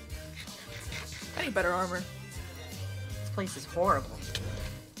 I need better armor. This place is horrible.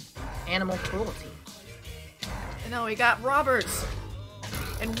 Animal cruelty. And now we got robbers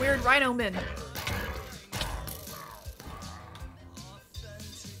and weird rhino men.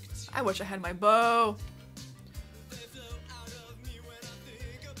 I wish I had my bow.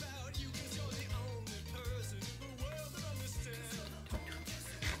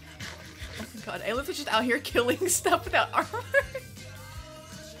 Oh my god, aelith is just out here killing stuff without armor.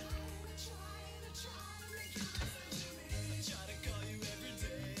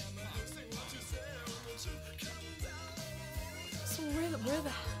 So where the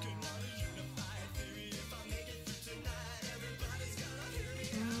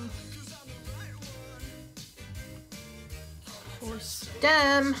horse.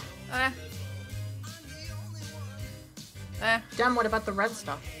 Dem! Dem, what about the red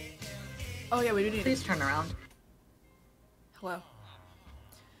stuff? Oh yeah, we do need Please turn around. Hello.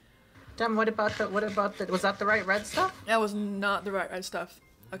 Dem, what about the, was that the right red stuff? That was not the right stuff.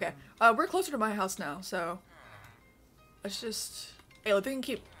 Okay. We're closer to my house now, so let's just... Hey, you can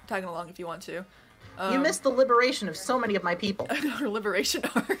keep tagging along if you want to. You missed the liberation of so many of my people. Our liberation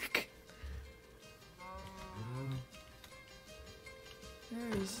arc.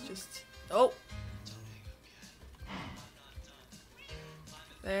 There's just... Oh!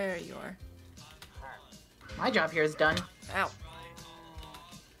 There you are. My job here is done. Ow.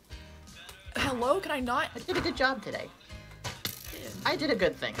 Hello? Can I not? I did a good job today. I did a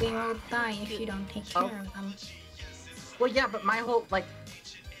good thing. They will die if you don't take care of them. Well, yeah, but my whole, like,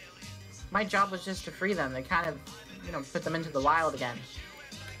 my job was just to free them. They kind of, you know, put them into the wild again.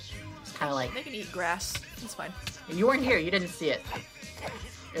 It's kind of like... They can eat grass. It's fine. You weren't here. You didn't see it.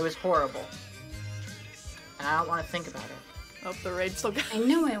 It was horrible. And I don't want to think about it. Oh, the raid still got... I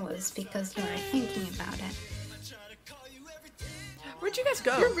knew it was because you were thinking about it. Where'd you guys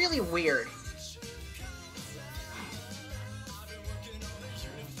go? You're really weird.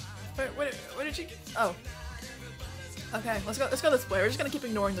 Where did you... Oh. Okay, let's go this way. We're just gonna keep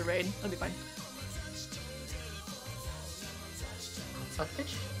ignoring the raid. It'll be fine. A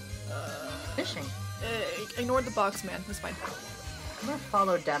fish? Fishing. Ignore the box, man. It's fine. I'm gonna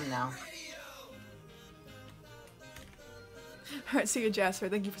follow Dem now. Alright, see you, Jasper.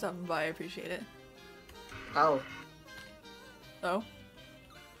 Thank you for stopping by. I appreciate it. Oh. Oh?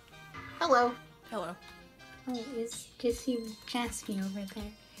 Hello. Hello. Oh, it's just you, Jasper, over there.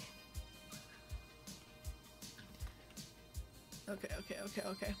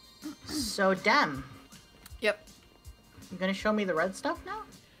 Okay. So, Dem, Yep. you gonna show me the red stuff now?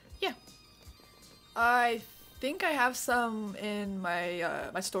 Yeah. I think I have some in my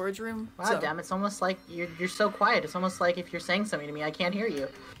my storage room. Wow, so. Dem, it's almost like you're so quiet. It's almost like if you're saying something to me, I can't hear you.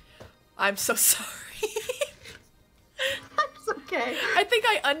 I'm so sorry. It's okay. I think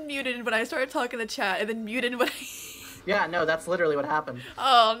I unmuted when I started talking to chat and then muted when I... Yeah, no, that's literally what happened.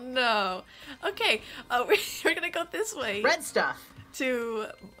 Oh no. Okay, we're gonna go this way. Red stuff. To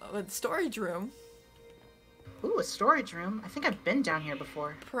the storage room. Ooh, a storage room. I think I've been down here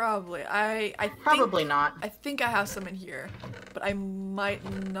before. Probably. I Probably think, not. I think I have some in here, but I might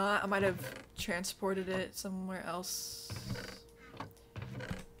not. I might have transported it somewhere else.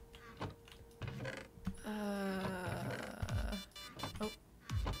 Oh. Would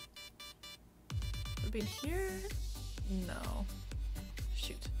it be in here? No.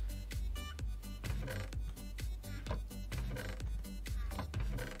 Shoot.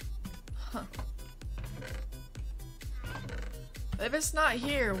 Huh. If it's not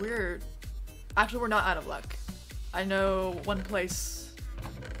here, we're not out of luck. I know one place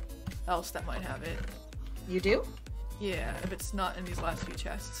else that might have it. You do? Yeah, if it's not in these last few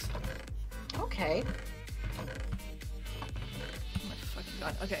chests. Okay. Oh my fucking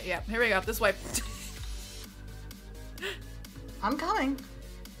god. Okay, yeah, here we go. This way. I'm coming.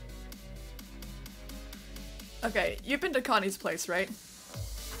 Okay, you've been to Connie's place, right?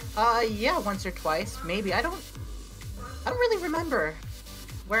 Yeah, once or twice, maybe. I don't really remember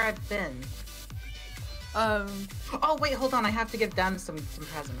where I've been. Oh, wait, hold on. I have to give Dem some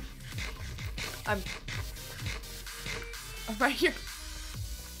present. I'm right here.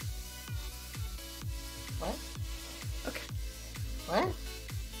 What? Okay. What?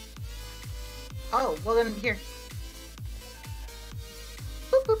 Oh, well then, here.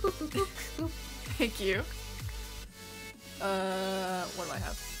 Boop, boop, boop, boop, boop, boop. Thank you. What do I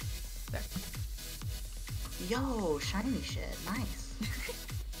have? There. Yo, shiny shit. Nice.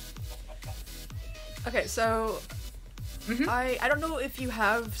 Okay, so I don't know if you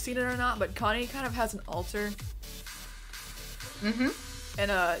have seen it or not, but Connie kind of has an altar.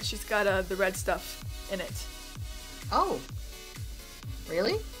 And she's got the red stuff in it. Oh.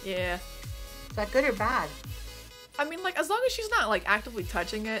 Really? Yeah. Is that good or bad? I mean, like, as long as she's not, like, actively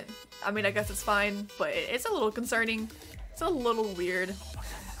touching it, I mean, I guess it's fine, but it's a little concerning. It's a little weird.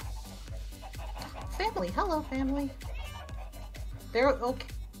 Family. Hello, family. They're okay.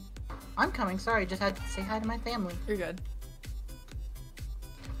 I'm coming. Sorry, just had to say hi to my family. You're good.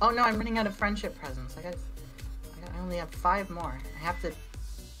 Oh no, I'm running out of friendship presents. I only have 5 more. I have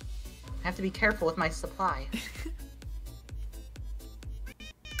to be careful with my supply.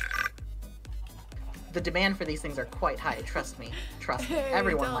 The demand for these things are quite high, trust me. Trust me. Hey,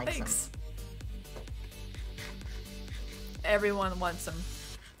 Everyone likes thanks. them. Everyone wants them.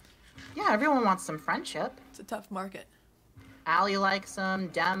 Yeah, everyone wants some friendship. It's a tough market. Allie likes them,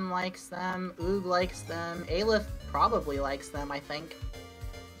 Dem likes them, Oog likes them, aelith probably likes them, I think.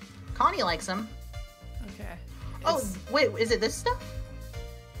 Connie likes them. Okay. Oh, wait, is it this stuff?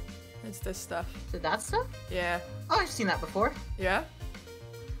 It's this stuff. Is it that stuff? Yeah. Oh, I've seen that before. Yeah?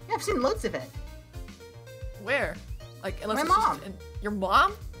 Yeah, I've seen loads of it. Where? Like, unless My it's mom. just your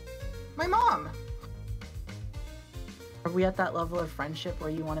mom? My mom. Are we at that level of friendship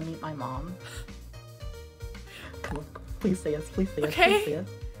where you want to meet my mom? Come on, please say yes, please say yes, Okay. please say yes.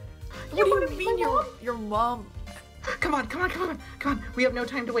 What do wanna you meet mean my mom? your mom? Come on, come on, come on, come on. We have no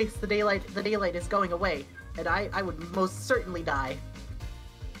time to waste. The daylight is going away, and I would most certainly die.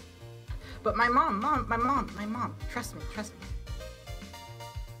 But my mom, trust me.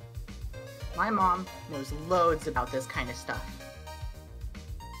 My mom knows loads about this kind of stuff.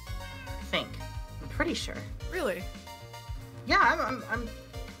 I think. I'm pretty sure. Really? Yeah,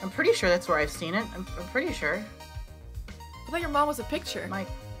 I'm pretty sure that's where I've seen it. I'm pretty sure. I thought your mom was a picture.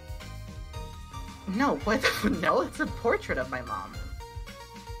 No, what? No, it's a portrait of my mom.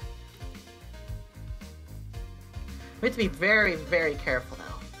 We have to be very, very careful,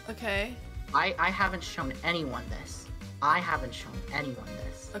 though. Okay. I haven't shown anyone this.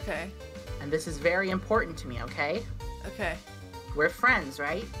 Okay. And this is very important to me, okay? Okay. We're friends,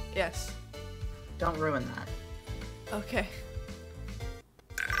 right? Yes. Don't ruin that. Okay.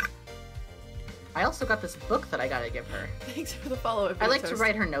 I also got this book that I gotta give her. Thanks for the follow-up. I like to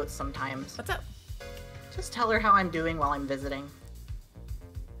write her notes sometimes. What's up? Just tell her how I'm doing while I'm visiting.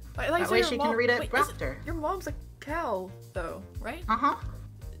 That way she can read it after. Your mom's a cow, though, right? Uh-huh.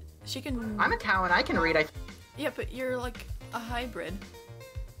 She can... I'm a cow and I can read. Yeah, but you're like a hybrid.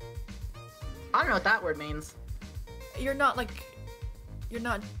 I don't know what that word means. You're not like... You're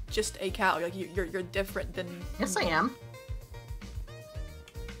not just a cow. Like you're different than... Yes, I am.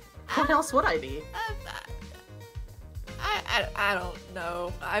 What else would I be? I don't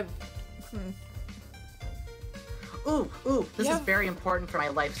know. Ooh, this is very important for my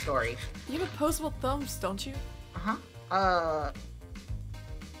life story. You have opposable thumbs, don't you? Uh-huh.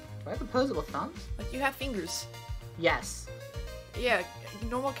 Do I have opposable thumbs? Like, you have fingers. Yes. Yeah,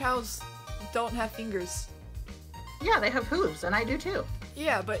 normal cows don't have fingers. Yeah, they have hooves, and I do too.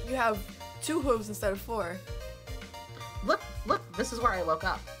 Yeah, but you have 2 hooves instead of 4. Look, this is where I woke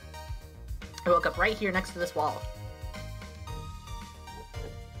up. I woke up right here next to this wall.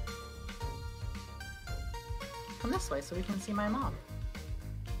 Come this way so we can see my mom.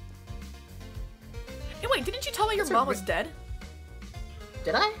 Hey, wait, didn't you tell me your mom was dead?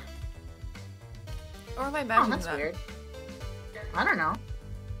 Did I? Or am I imagining that's that? weird. I don't know.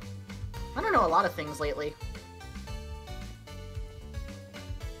 I don't know a lot of things lately.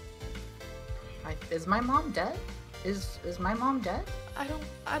 Is my mom dead? Is my mom dead? I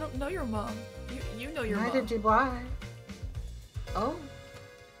don't know your mom. You know your mom. Neither do I. Oh.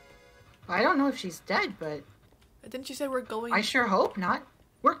 I don't know if she's dead, but... Didn't you say we're going... I sure hope not.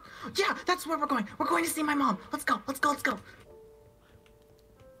 Yeah, that's where we're going. We're going to see my mom. Let's go.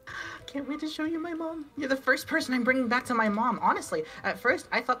 Can't wait to show you my mom. You're the first person I'm bringing back to my mom. Honestly, at first,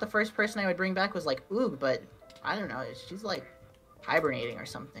 I thought the first person I would bring back was like Oog, but I don't know. She's like hibernating or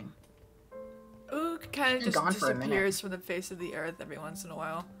something. Oog kind of just gone for a minute. disappears from the face of the earth every once in a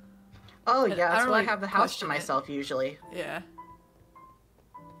while. Oh And yeah, I that's don't why I really have the house to question it. myself usually. Yeah.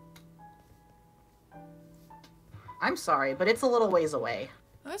 I'm sorry, but it's a little ways away.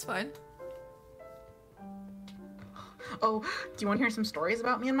 That's fine. Oh, do you want to hear some stories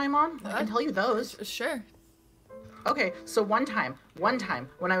about me and my mom? I can tell you those. Sure. Okay, so one time,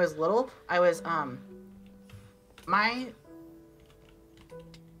 when I was little, I was,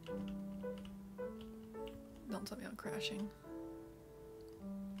 Don't tell me I'm crashing.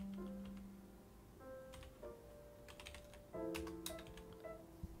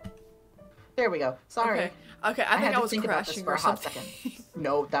 There we go. Sorry. Okay, okay, I think had I to was think about this crashing for or a hot something. second.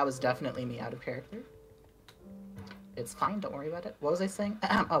 No, that was definitely me out of character. It's fine, don't worry about it. What was I saying?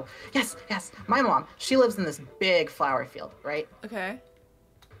 Oh, yes, yes. My mom, she lives in this big flower field, right? Okay.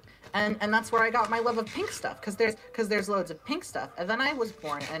 And that's where I got my love of pink stuff, because there's loads of pink stuff. And then I was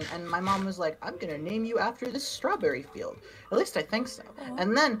born, and my mom was like, I'm gonna name you after this strawberry field. At least I think so.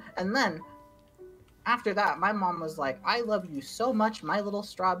 Aww. And then after that, my mom was like, I love you so much, my little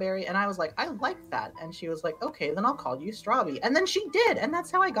strawberry. And I was like, I like that. And she was like, okay, then I'll call you Strawbie. And then she did, and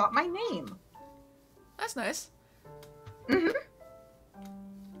that's how I got my name. That's nice. Mm-hmm.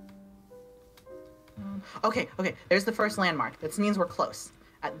 Okay, there's the first landmark. This means we're close.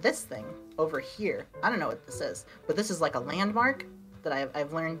 At this thing over here, I don't know what this is, but this is like a landmark that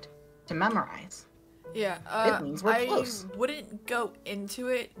I've learned to memorize. Yeah, It means we're close. I wouldn't go into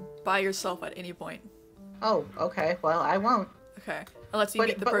it by yourself at any point. Oh, okay. Well, I won't. Okay, unless you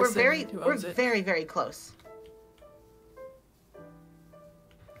meet the person who owns it. We're very, very close.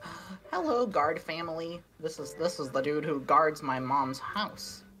 Hello, guard family. This is the dude who guards my mom's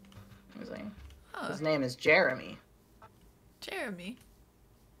house. His name is Jeremy. Jeremy.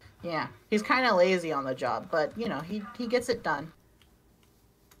 Yeah, he's kind of lazy on the job, but you know, he gets it done.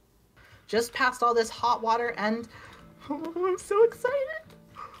 Just past all this hot water and oh, I'm so excited.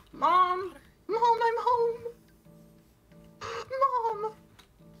 Mom, I'm home. Mom.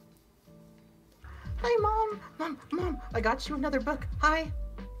 Hi, Mom, I got you another book. Hi.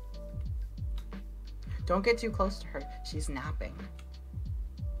 Don't get too close to her. She's napping.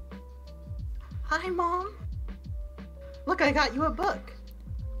 Hi, Mom. Look, I got you a book.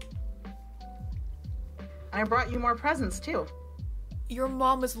 And I brought you more presents, too. Your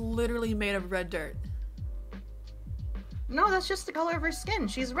mom is literally made of red dirt. No, that's just the color of her skin.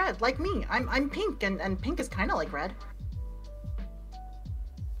 She's red, like me. I'm pink, and pink is kind of like red.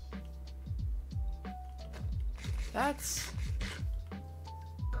 That's...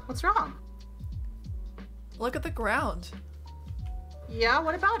 What's wrong? Look at the ground. Yeah,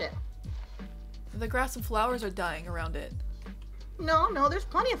 what about it? The grass and flowers are dying around it. No, there's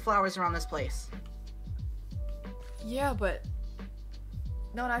plenty of flowers around this place. Yeah, but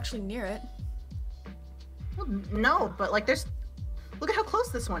not actually near it. Well, no, but like there's... Look at how close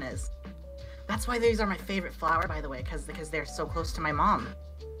this one is. That's why these are my favorite flower, by the way, because they're so close to my mom.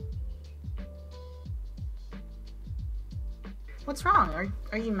 What's wrong?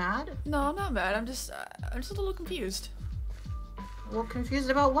 Are you mad? No, I'm not mad. I'm just a little confused. Well,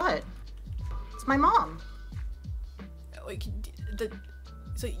 confused about what? It's my mom. Wait,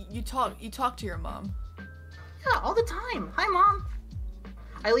 so you talk to your mom? Yeah, all the time. Hi, Mom.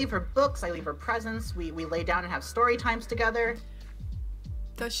 I leave her books, I leave her presents, we lay down and have story times together.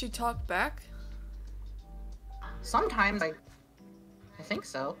 Does she talk back? Sometimes, I think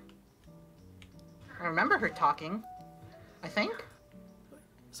so. I remember her talking. I think.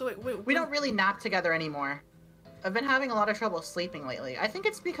 So wait. We don't really nap together anymore. I've been having a lot of trouble sleeping lately. I think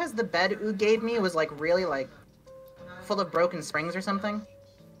it's because the bed Ooh gave me was like really like full of broken springs or something.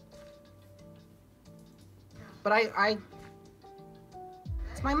 But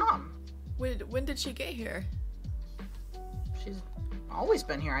it's my mom. When did she get here? She's always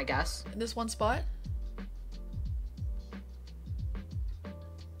been here, I guess. In this one spot?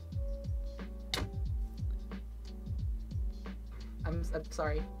 I'm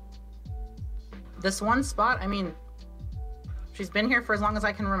sorry. This one spot, I mean, she's been here for as long as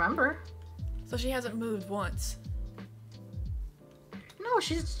I can remember. So she hasn't moved once? No,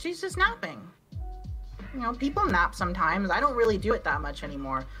 she's just napping. You know, people nap sometimes. I don't really do it that much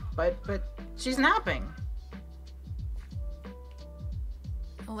anymore, but she's napping.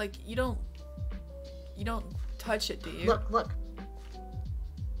 Like, you don't touch it, do you? Look.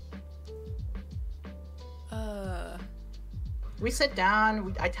 We sit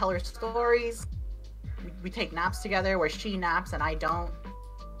down, I tell her stories, we take naps together where she naps and I don't.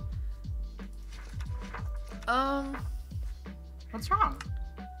 What's wrong?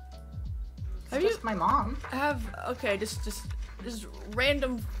 It's just my mom. Okay, just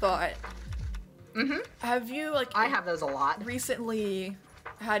random thought. Mm-hmm. Have you, like... I have those a lot. Recently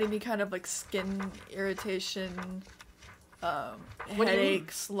had any kind of, like, skin irritation,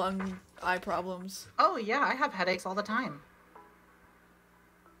 headaches, lung, eye problems? Oh, yeah, I have headaches all the time.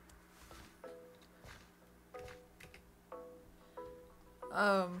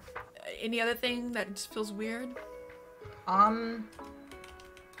 Any other thing that just feels weird? Well,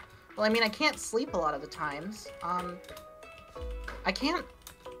 I mean, I can't sleep a lot of the times. I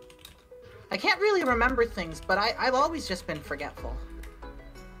I can't really remember things, but I've always just been forgetful.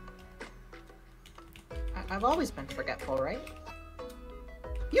 I've always been forgetful, right?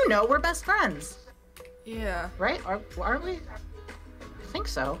 You know, we're best friends. Yeah. Right? Aren't we? I think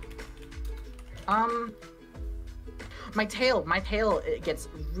so. My tail, it gets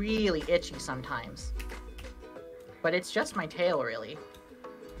really itchy sometimes. But it's just my tail, really.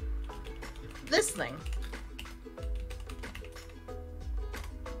 This thing.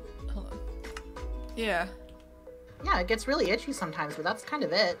 Hold on. Yeah. Yeah, it gets really itchy sometimes, but that's kind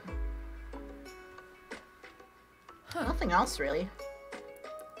of it. Huh. Nothing else, really.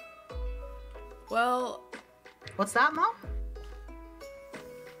 Well... What's that, Mom?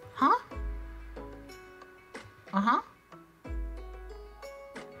 Huh? Uh-huh.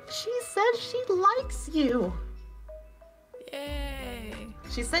 She said she likes you. Yay.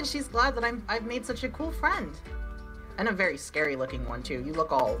 She said she's glad that I've made such a cool friend. And a very scary looking one, too. You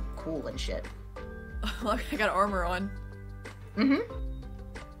look all cool and shit. Look, I got armor on. Mm-hmm.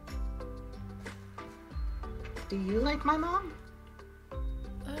 Do you like my mom?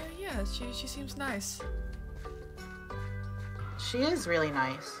 Yeah, she seems nice. She is really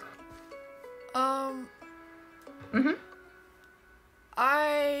nice. Mm-hmm.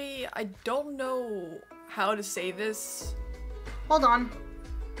 I don't know how to say this. Hold on.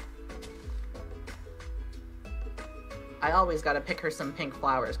 I always gotta pick her some pink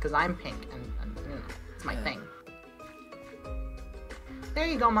flowers, because I'm pink, and you know, it's my thing. There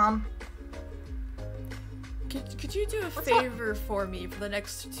you go, Mom. Could you do a favor for me for the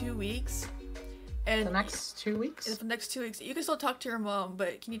next 2 weeks? And The next 2 weeks? for the next 2 weeks, you can still talk to your mom,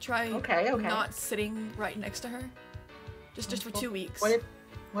 but can you try Okay. not sitting right next to her? Just for 2 weeks.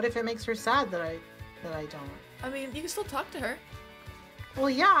 What if it makes her sad that I don't? I mean, you can still talk to her. Well,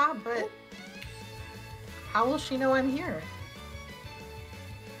 yeah, but how will she know I'm here?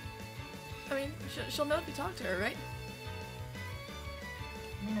 I mean, she'll know if you talk to her, right?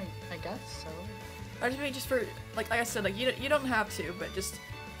 I mean, I guess so. I just mean, just for like I said, like you don't have to, but just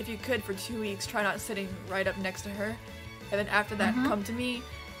if you could for 2 weeks, try not sitting right up next to her, and then after that, come to me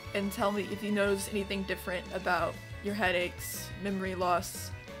and tell me if you notice anything different about your headaches, memory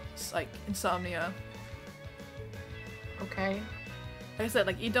loss, like insomnia. Okay. Like I said,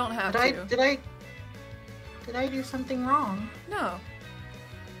 like you don't have to. Did I do something wrong? No.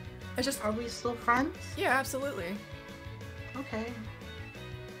 It's just. Are we still friends? Yeah, absolutely. Okay.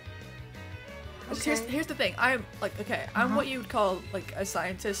 Here's the thing. I'm like, okay, I'm what you would call like a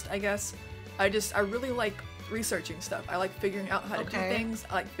scientist, I guess. I really like researching stuff. I like figuring out how to do things.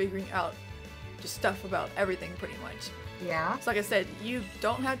 I like figuring out just stuff about everything, pretty much. Yeah. So like I said, you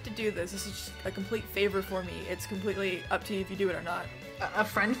don't have to do this. This is just a complete favor for me. It's completely up to you if you do it or not. A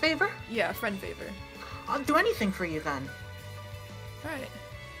friend favor? Yeah, a friend favor. I'll do anything for you then. Right.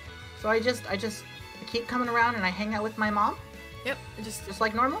 So I keep coming around and I hang out with my mom? Yep. Just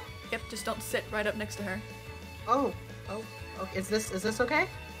like normal? Yep. Just don't sit right up next to her. Oh. Okay. Is this okay?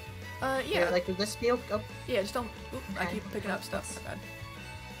 Yeah. Like, would this be okay? Oh. Yeah, just don't. Oop, Okay. I keep picking up stuff. My bad.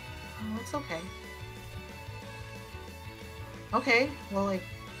 Oh, it's okay. Okay, well, like,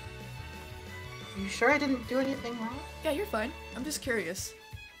 you sure I didn't do anything wrong? Yeah, you're fine. I'm just curious.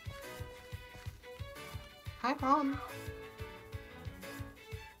 Hi, Mom.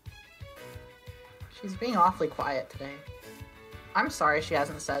 She's being awfully quiet today. I'm sorry she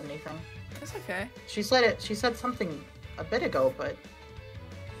hasn't said anything. That's okay. She said something a bit ago, but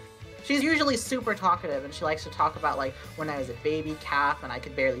she's usually super talkative, and she likes to talk about, like, when I was a baby calf and I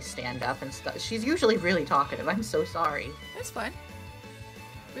could barely stand up and stuff. She's usually really talkative. I'm so sorry. It's fine.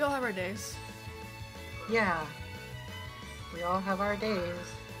 We all have our days. Yeah. We all have our days.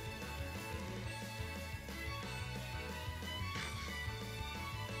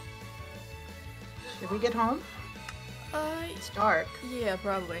 Should we get home? It's dark. Yeah,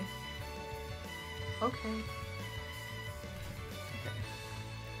 probably. Okay.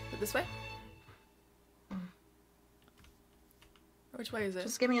 This way? Which way is it?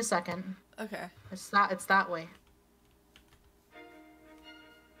 Just give me a second. Okay. It's that way.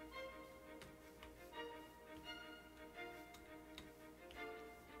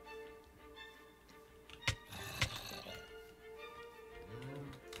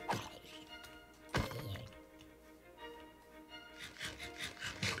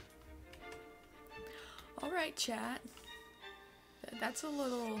 Alright, chat. That's a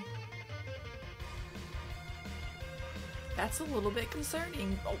little bit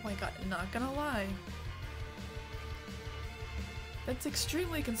concerning. Oh my god, not gonna lie. That's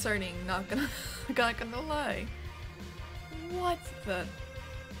extremely concerning, not gonna lie. What the?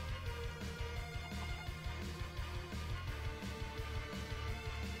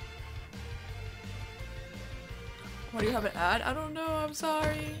 Why do you have an ad? I don't know, I'm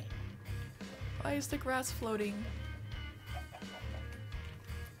sorry. Why is the grass floating?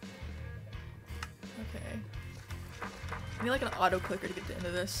 Okay. I need like an auto clicker to get the end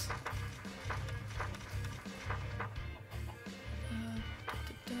of this.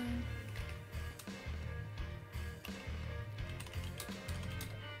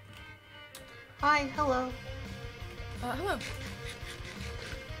 Hi, hello. Hello.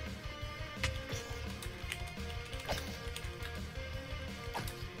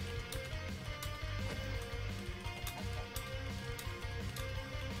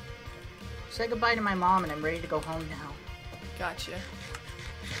 Say goodbye to my mom and I'm ready to go home now. Gotcha.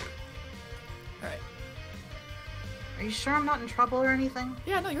 Alright. Are you sure I'm not in trouble or anything?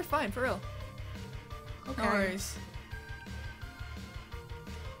 Yeah, no, you're fine, for real. Okay. No worries.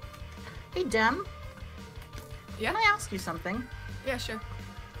 Hey, Dem. Yeah? Can I ask you something? Yeah, sure.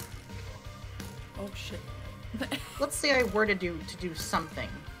 Oh, shit. Let's say I were to do something,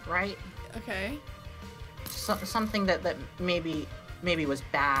 right? Okay. Something that maybe was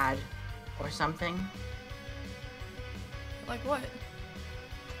bad or something. Like what?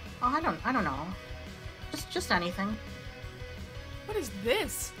 Oh, I don't know. Just anything. What is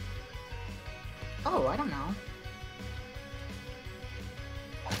this? Oh, I don't know.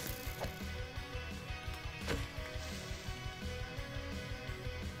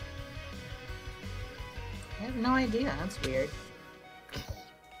 I have no idea. That's weird.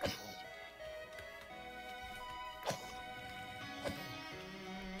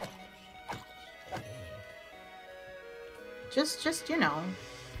 Just, you know,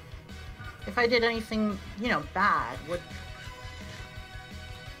 if I did anything, you know, bad, would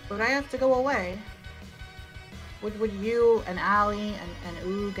I have to go away? Would you and Allie and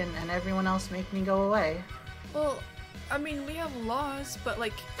Oog and everyone else make me go away? Well, I mean, we have laws, but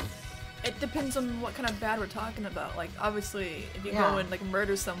like, it depends on what kind of bad we're talking about. Like, obviously, if you go and like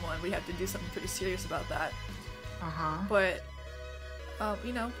murder someone, we have to do something pretty serious about that. Uh-huh. But,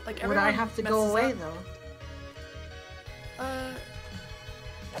 you know, like would I have to go away though?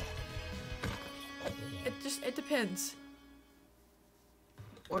 It depends.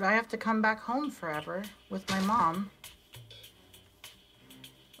 Would I have to come back home forever with my mom?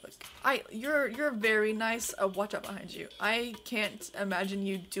 Look, you're very nice. Watch out behind you. I can't imagine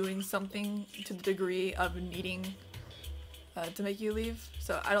you doing something to the degree of needing to make you leave.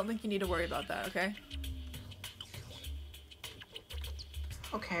 So I don't think you need to worry about that, okay?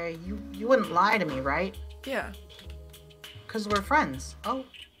 Okay, you wouldn't lie to me, right? Yeah. 'Cause we're friends. Oh.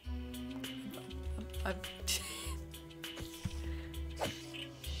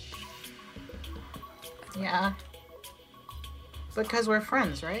 Yeah. Because we're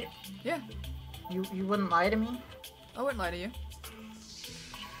friends, right? Yeah. You wouldn't lie to me? I wouldn't lie to you.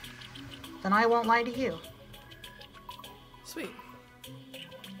 Then I won't lie to you. Sweet.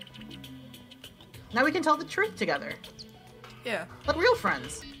 Now we can tell the truth together. Yeah. Like real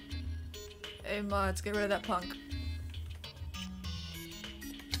friends. Hey, mods, get rid of that punk.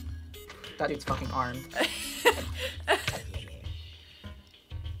 That dude's fucking armed.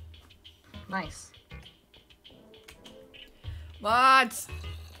 Nice. Mods!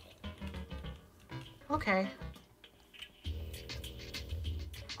 Okay.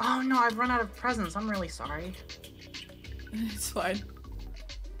 Oh no, I've run out of presents. I'm really sorry. It's fine.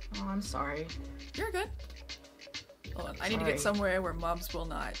 Oh, I'm sorry. You're good. Hold on, I need to get somewhere where mobs will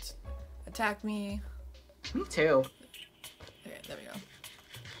not attack me. Me too. Okay, there we go.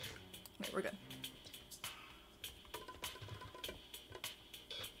 Okay, we're good.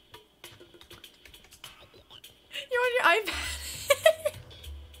 You're on your iPad.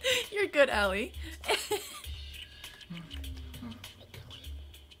 You're good, Allie.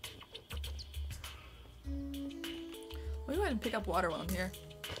 We'll go ahead and pick up water while I'm here.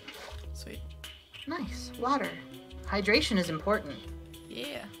 Sweet. Nice. Water. Hydration is important.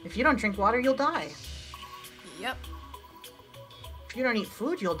 Yeah. If you don't drink water, you'll die. Yep. If you don't eat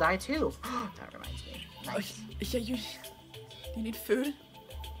food, you'll die too. That reminds me. Nice. Yeah, you need food?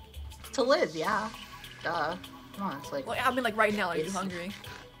 To live, yeah. Duh. Come on, it's like... Well, I mean, like right now, are you hungry?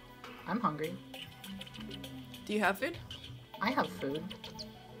 I'm hungry. Do you have food? I have food.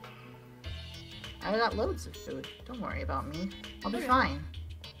 I got loads of food. Don't worry about me. I'll be fine.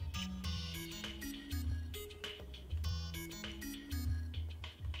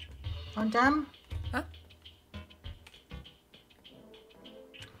 Oh, Dem? Huh?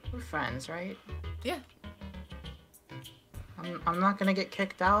 We're friends, right? Yeah. I'm not gonna get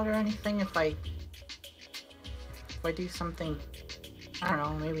kicked out or anything if I do something I don't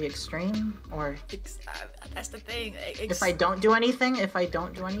know, maybe extreme, or That's the thing. if I don't do anything, if you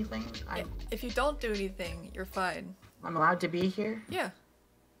don't do anything, you're fine. I'm allowed to be here? Yeah.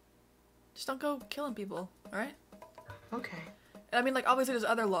 Just don't go killing people, alright? Okay. I mean, like, obviously there's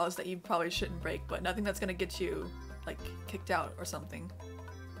other laws that you probably shouldn't break, but nothing that's gonna get you, like, kicked out or something.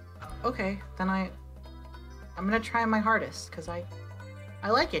 Okay, then I'm gonna try my hardest, because I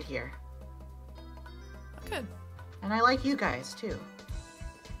like it here. Good. And I like you guys, too.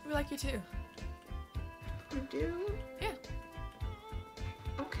 We like you too. You do? Yeah.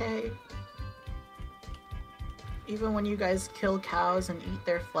 Okay. Even when you guys kill cows and eat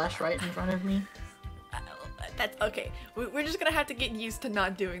their flesh right in front of me? That's okay. We're just gonna have to get used to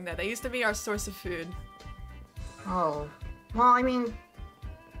not doing that. That used to be our source of food. Oh. Well, I mean,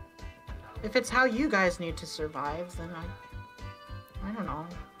 if it's how you guys need to survive, then I don't know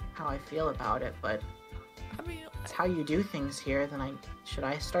how I feel about it, but I mean, it's how you do things here, then should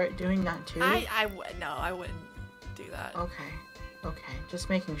I start doing that too? No, I wouldn't do that. Okay, just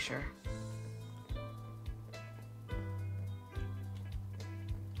making sure.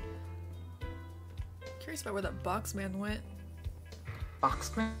 Curious about where that box man went.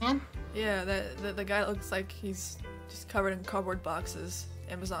 Boxman? Yeah, the guy that looks like he's just covered in cardboard boxes.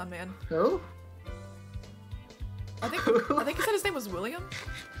 Amazon man. Who? I think he said his name was William.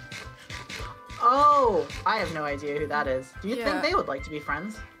 Oh, I have no idea who that is. Do you Yeah. think they would like to be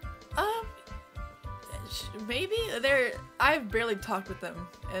friends? Maybe I've barely talked with them,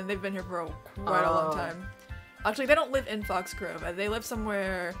 and they've been here for quite a long time. Actually, they don't live in Foxgrove. They live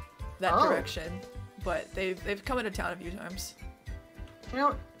somewhere that direction, but they've come into town a few times. You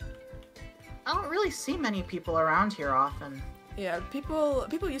know, I don't really see many people around here often. Yeah, people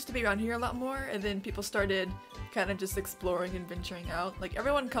used to be around here a lot more, and then people started kind of just exploring and venturing out. Like,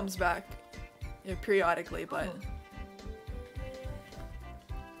 everyone comes back, you know, periodically, but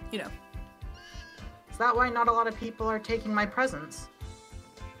you know. Is that why not a lot of people are taking my presents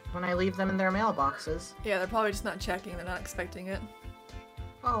when I leave them in their mailboxes? Yeah, they're probably just not checking. They're not expecting it.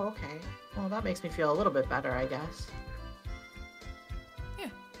 Oh, okay. Well, that makes me feel a little bit better, I guess. Yeah.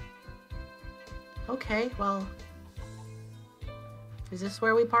 Okay, well, is this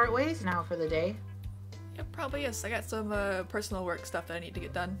where we part ways now for the day? Yeah, probably is. I got some personal work stuff that I need to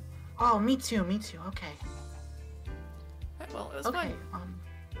get done. Oh, me too, okay. Alright, well, it was Okay, fun.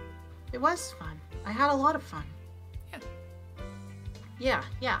 It was fun. I had a lot of fun. Yeah.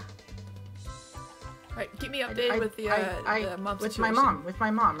 Alright, keep me updated with the mom situation. With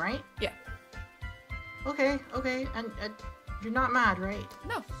my mom, right? Yeah. Okay, and you're not mad, right?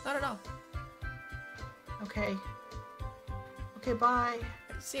 No, not at all. Okay, bye.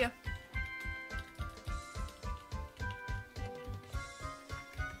 See ya.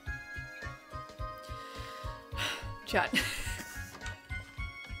 Chat.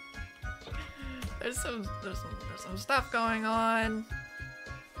 There's some stuff going on.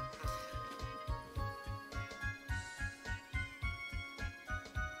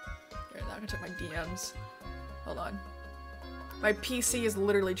 Here, now I can check my DMs. Hold on. My PC is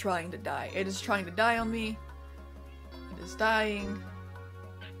literally trying to die. It is trying to die on me. It is dying.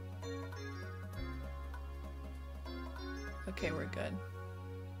 Okay, we're good.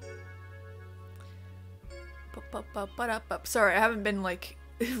 Sorry, I haven't been, like,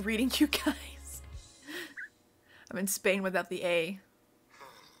 reading you guys. I'm in Spain without the A.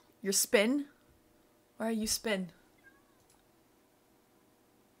 You're spin? Why are you spin?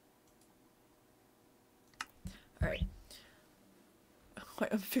 Alright.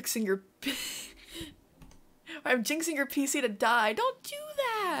 I'm fixing your... I'm jinxing your PC to die. Don't do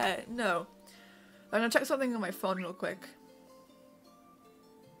that! No. I'm gonna check something on my phone real quick.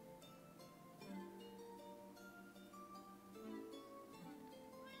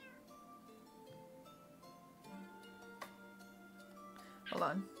 Hold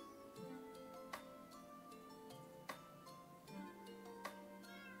on.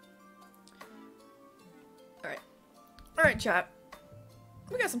 Alright, chat.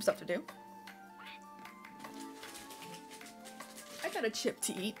 We got some stuff to do. I got a chip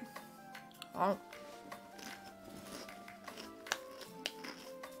to eat. Oh.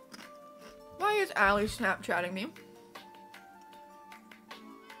 Why is Allie Snapchatting me?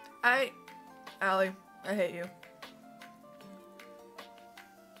 Allie, I hate you.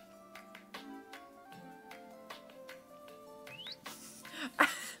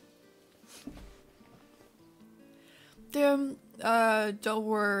 Don't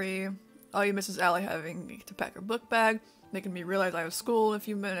worry. All you miss is Allie having to pack her book bag, making me realize I have school in a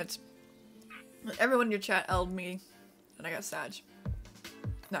few minutes. Everyone in your chat L'd me, and I got Sag.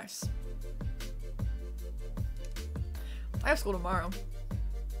 Nice. I have school tomorrow.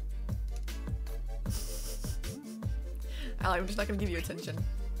 Allie, I'm just not gonna give you attention.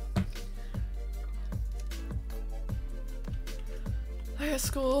 I got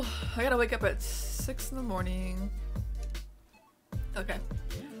school. I gotta wake up at 6 in the morning. Okay.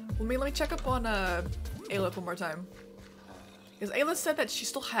 Well, let me check up on Aelith one more time. Because Aelith said that she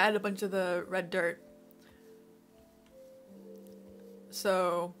still had a bunch of the red dirt.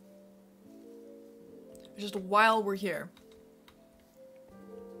 So, just while we're here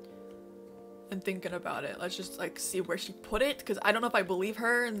and thinking about it, let's just like see where she put it, because I don't know if I believe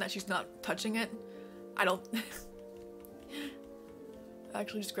her and that she's not touching it. I don't. I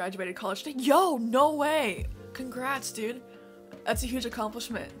actually just graduated college today. Yo, no way! Congrats, dude. That's a huge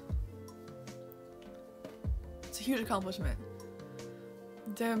accomplishment. It's a huge accomplishment.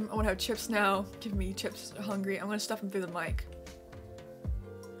 Damn, I want to have chips now. Give me chips. I'm hungry. I'm gonna stuff them through the mic.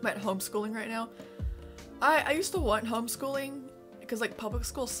 I'm at homeschooling right now. I used to want homeschooling because like public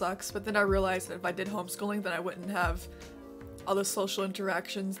school sucks, but then I realized that if I did homeschooling then I wouldn't have all the social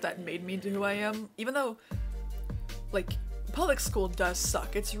interactions that made me into who I am. Even though like public school does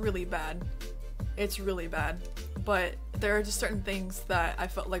suck. It's really bad. It's really bad. But there are just certain things that I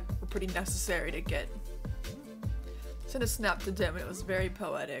felt like were pretty necessary to get. Send a snap to Dim. It was very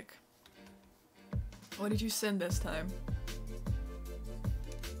poetic. What did you send this time?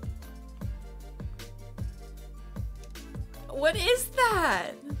 What is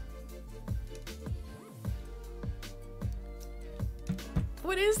that?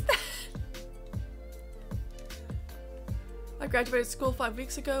 What is that? I graduated school 5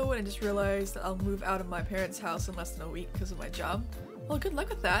 weeks ago and I just realized that I'll move out of my parents' house in less than a week because of my job. Well, good luck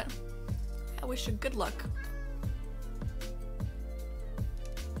with that. I wish you good luck.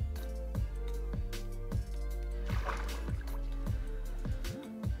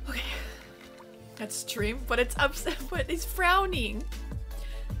 Okay. That's stream, but it's upset, but he's frowning.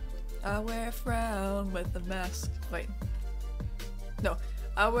 I wear a frown with a mask. Wait. No.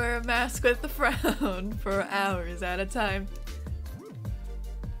 I wear a mask with a frown for hours at a time.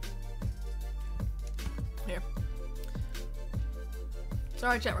 Here.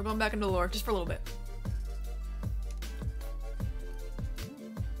 Sorry, chat, we're going back into lore just for a little bit.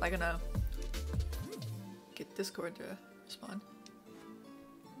 I gonna get Discord to respond.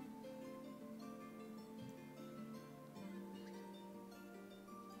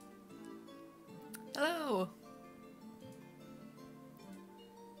 Hello.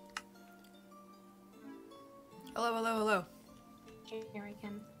 Hello, hello, hello. Here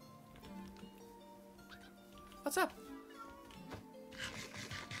again. What's up?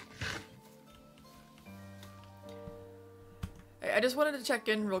 Hey, I just wanted to check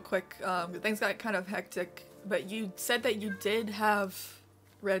in real quick. Things got kind of hectic, but you said that you did have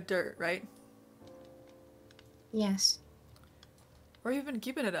red dirt, right? Yes. Where have you been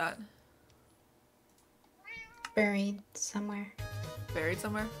keeping it at? Buried somewhere. Buried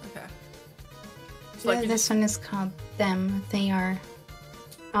somewhere? Okay. So, Yeah, like, you this just- one is called Them. They are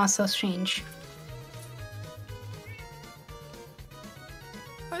also strange.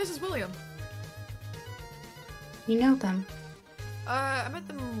 Oh, this is William. You know them. I met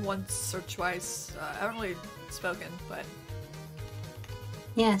them once or twice. I haven't really spoken, but...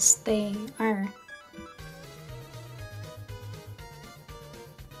 Yes, they are.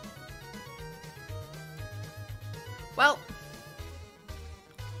 Well...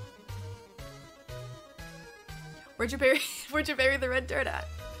 Where'd you bury the red dirt at?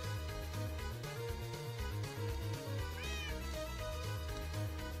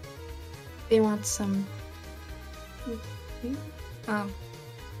 They want some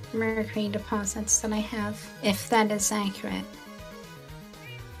mercury deposits that I have, if that is accurate.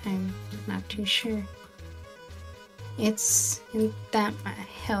 I'm not too sure. It's in that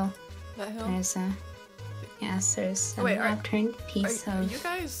hill. That hill? There's a there's Oh, wait, an upturned piece Are of. you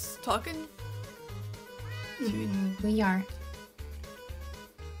guys talking? We are.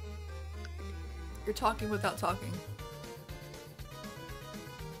 You're talking without talking.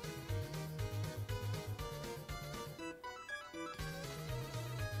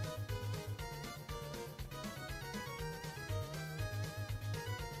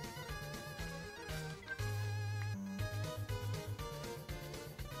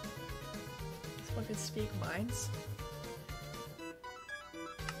 Someone can speak minds.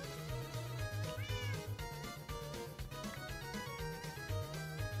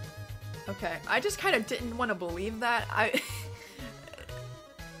 Okay, I just kind of didn't want to believe that.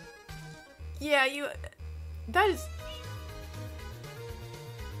 Yeah, that is...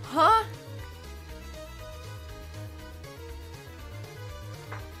 Huh?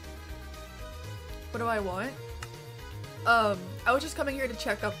 What do I want? I was just coming here to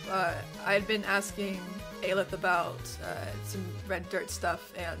check up. I had been asking Aelith about some red dirt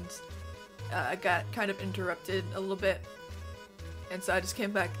stuff, and I got kind of interrupted a little bit. And so I just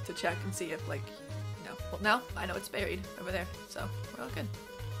came back to check and see if, like, you know, well, now I know it's buried over there, so we're all good.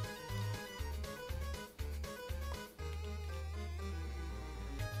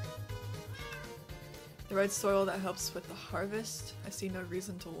 The red soil that helps with the harvest. I see no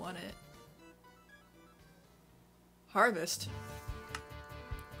reason to want it. Harvest?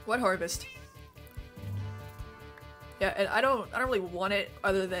 What harvest? Yeah, and I don't really want it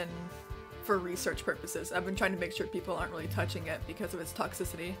other than for research purposes. I've been trying to make sure people aren't really touching it because of its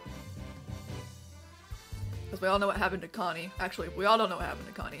toxicity. Because we all know what happened to Connie. Actually, we all don't know what happened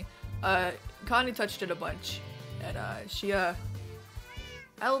to Connie. Connie touched it a bunch, and she had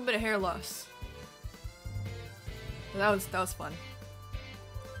a little bit of hair loss. That was fun.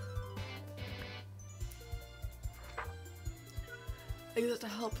 I use it to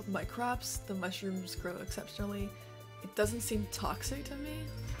help with my crops. The mushrooms grow exceptionally. It doesn't seem toxic to me.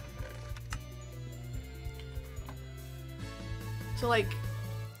 So like,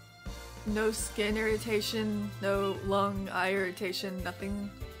 no skin irritation, no lung, eye irritation, nothing.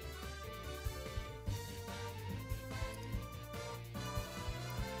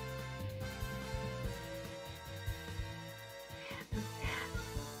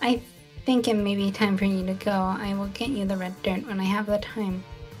 I think it may be time for you to go. I will get you the red dirt when I have the time.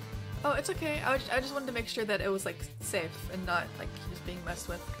 Oh, it's okay. I just wanted to make sure that it was like safe and not like just being messed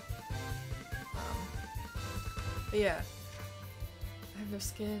with. But yeah. I have no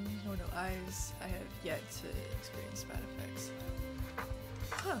skin, nor no eyes. I have yet to experience bad effects.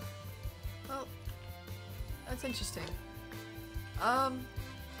 Huh. Well, that's interesting. I'll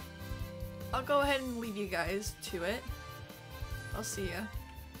go ahead and leave you guys to it. I'll see ya.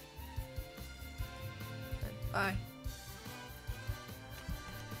 Bye.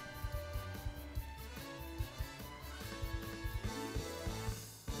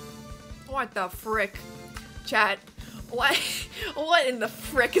 What the frick? Chat. What in the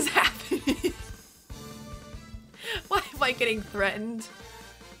frick is happening? Why am I getting threatened?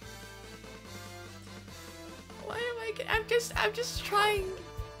 Why am I getting— I'm just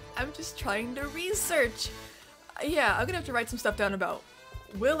trying to research. Yeah, I'm gonna have to write some stuff down about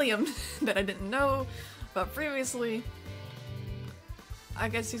William that I didn't know about previously. I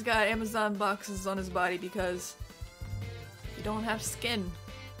guess he's got Amazon boxes on his body because you don't have skin.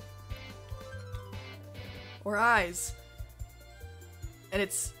 Or eyes. And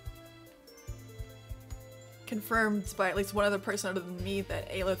it's confirmed by at least one other person other than me that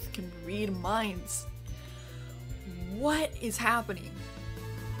Aelith can read minds. What is happening?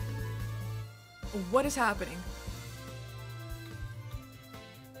 What is happening?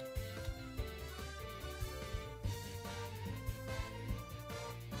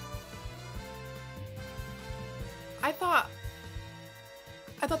 I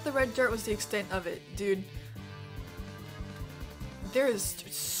thought the red dirt was the extent of it, dude. There is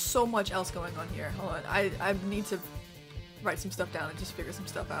so much else going on here. Hold on, I need to write some stuff down and just figure some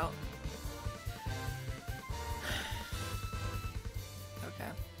stuff out. Okay.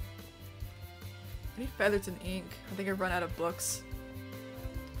 I need feathers and ink. I think I've run out of books.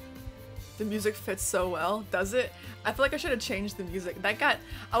 The music fits so well, does it? I feel like I should have changed the music. I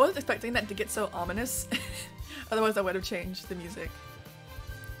wasn't expecting that to get so ominous. Otherwise I would have changed the music.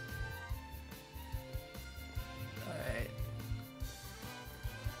 Alright.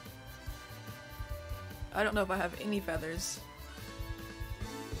 I don't know if I have any feathers.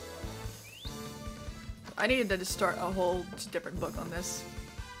 I needed to just start a whole different book on this.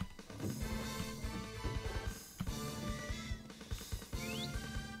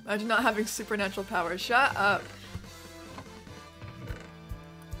 Imagine not having supernatural powers. Shut up!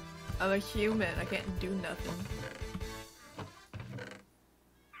 I'm a human. I can't do nothing.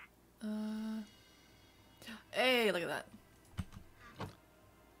 Hey, look at that.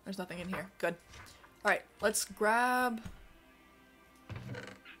 There's nothing in here. Good. Alright, let's grab...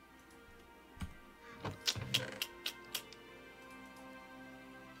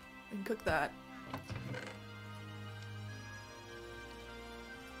 We can cook that.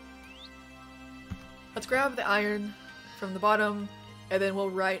 Let's grab the iron from the bottom, and then we'll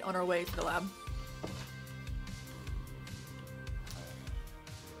write on our way to the lab.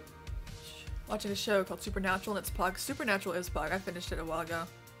 Watching a show called Supernatural, and it's Pog. Supernatural is Pog. I finished it a while ago.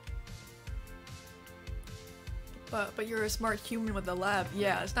 But you're a smart human with a lab.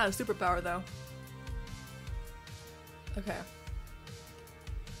 Yeah, it's not a superpower though. Okay.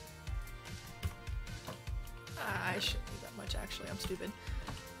 I shouldn't do that much actually. I'm stupid.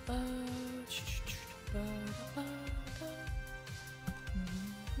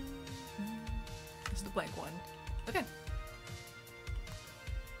 This is the blank one. Okay.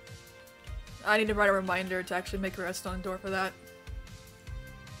 I need to write a reminder to actually make a redstone door for that.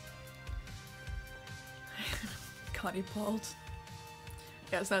 Connie bald.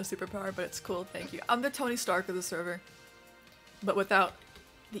 Yeah, it's not a superpower, but it's cool, thank you. I'm the Tony Stark of the server. But without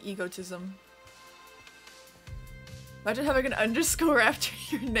the egotism. Imagine having an underscore after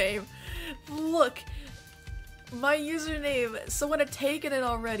your name. Look! My username, someone had taken it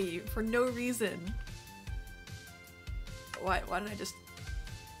already for no reason. Why didn't I just...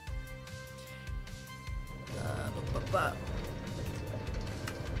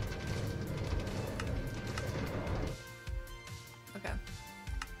 Okay.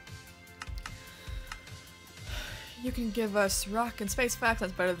 You can give us rock and space facts,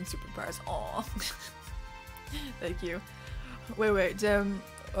 that's better than superpowers. Aww. Thank you. Wait, Jim,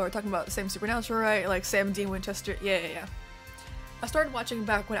 we're talking about the same Supernatural, right? Like Sam Dean Winchester? Yeah. I started watching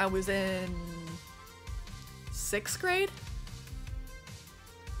back when I was in 6th grade?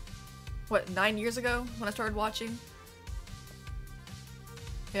 What, 9 years ago when I started watching?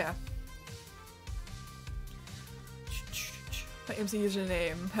 Yeah. My MC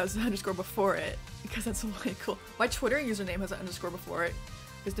username has an underscore before it because that's way cool. My Twitter username has an underscore before it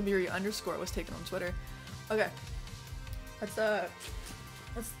because the Miri underscore was taken on Twitter. Okay. Let's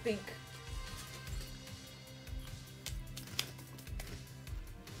think.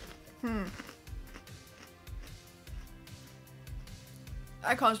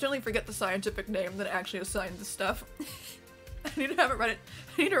 I constantly forget the scientific name that actually assigned the stuff. I need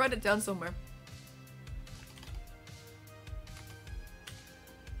to write it down somewhere.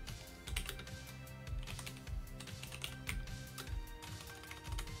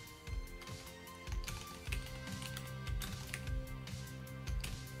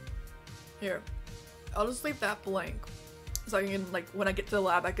 Here, I'll just leave that blank, so I can, like, when I get to the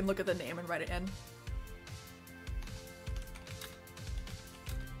lab, I can look at the name and write it in.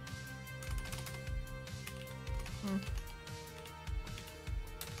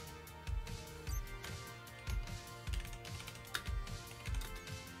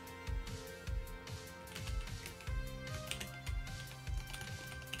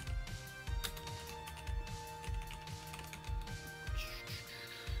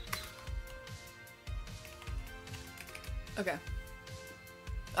 Okay.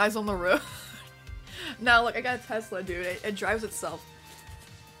 Eyes on the road. Now look, I got a Tesla, dude. It drives itself.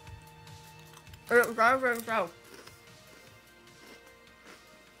 Go.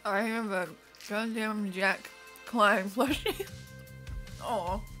 I have a goddamn Jack Klein plushie.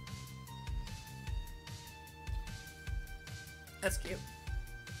 Aw. That's cute.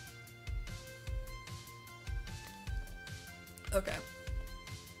 Okay.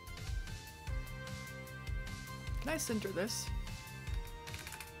 Can I center this?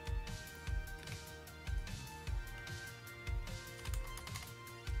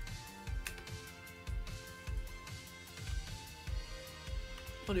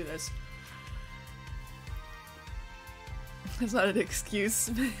 We'll do this. It's not an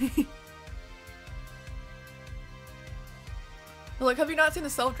excuse. Like, have you not seen the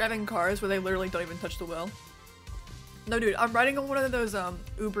self-driving cars where they literally don't even touch the wheel? No, dude, I'm riding on one of those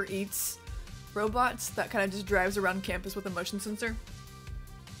Uber Eats robots that kind of just drives around campus with a motion sensor.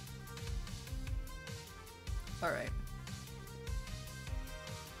 Alright.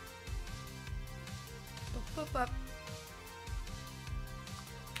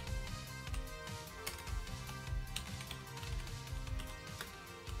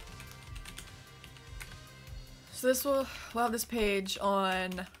 So this we'll have this page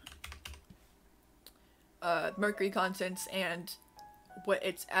on mercury contents and what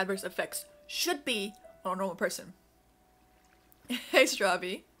its adverse effects should be on a normal person. Hey,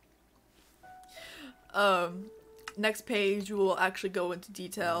 strawbie. Next page will actually go into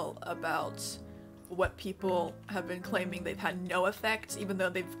detail about what people have been claiming they've had no effect, even though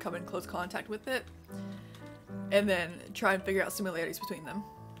they've come in close contact with it. And then try and figure out similarities between them.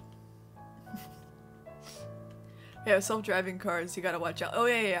 Yeah, self-driving cars, you gotta watch out. Oh,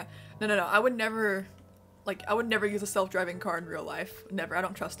 yeah. No. I would never use a self-driving car in real life. Never. I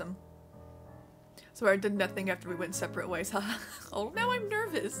don't trust them. So I did nothing after we went separate ways. Oh, now I'm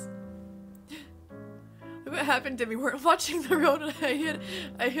nervous. Look what happened to me. We weren't watching the road and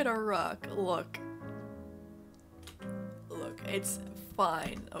I hit a rock. Look, it's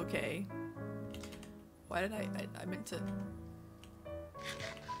fine, okay? Why did I meant to...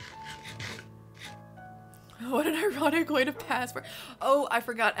 What an ironic way to pass for... Oh, I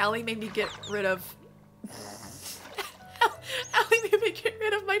forgot. Allie made me get rid of... Allie made me get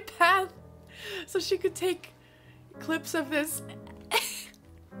rid of my path. so she could take clips of this.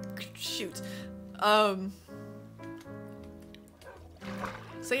 Shoot. So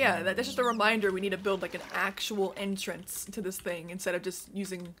yeah, that's just a reminder we need to build like an actual entrance to this thing instead of just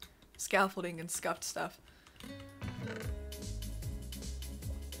using scaffolding and scuffed stuff.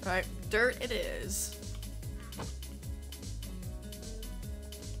 Alright, dirt it is.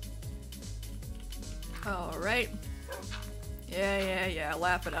 Alright. Yeah,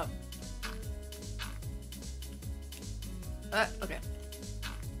 laugh it up. Okay.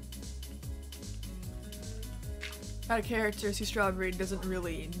 Out of character, see Strawberry doesn't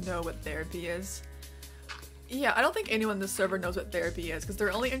really know what therapy is. Yeah, I don't think anyone in this server knows what therapy is, because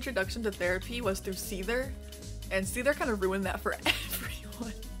their only introduction to therapy was through Seether, and Seether kind of ruined that for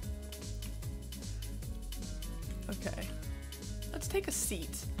everyone. Okay. Let's take a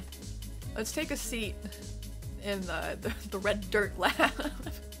seat. Let's take a seat in the red dirt lab.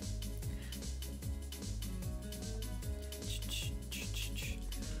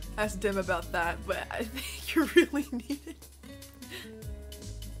 Ask Dim about that, but I think you really need it.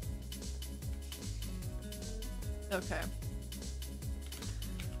 Okay.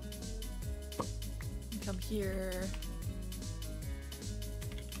 Come here.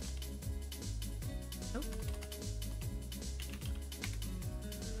 Nope.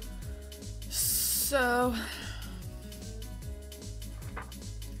 So,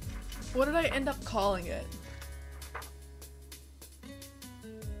 what did I end up calling it?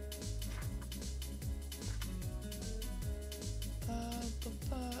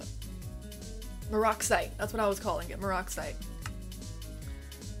 Maroxite. That's what I was calling it. Maroxite.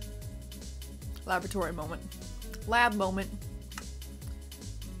 Laboratory moment. Lab moment.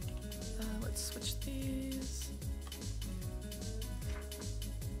 Let's switch these.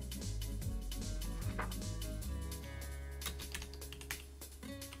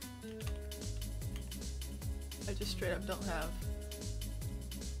 I just straight up don't have.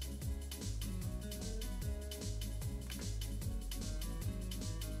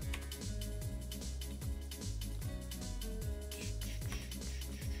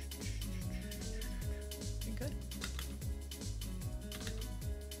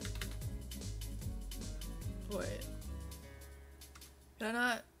 Can I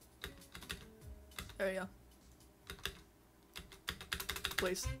not? There we go.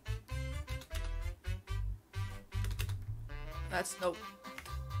 Please. That's nope.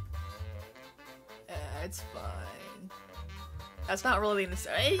 It's fine. That's not really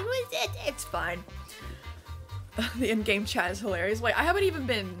necessary. It's fine. The in-game chat is hilarious. Wait, I haven't even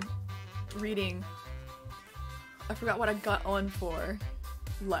been reading. I forgot what I got on for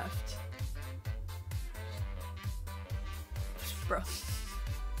left. Bro.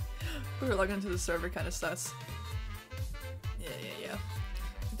 We were logging into the server kind of sus. Yeah.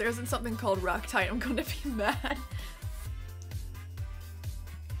 If there isn't something called Rocktite, I'm gonna be mad.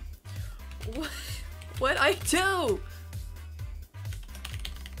 What'd I do?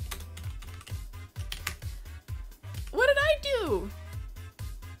 What did I do?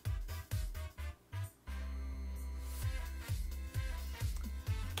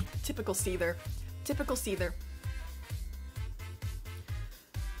 Typical Seether. Typical Seether.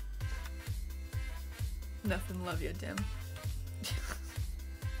 Nothing, love you, Dim.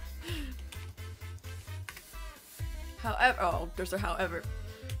 However, oh, there's a however.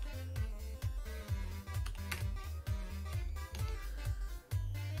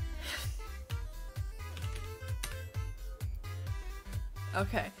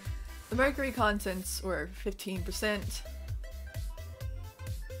 Okay, the mercury contents were 15%.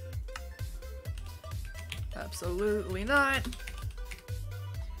 Absolutely not.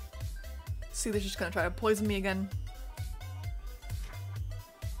 See, they're just gonna try to poison me again.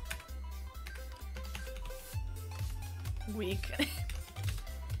 Weak.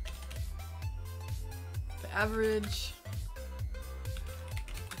 The average.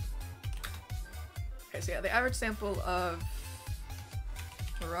 Okay, so yeah, the average sample of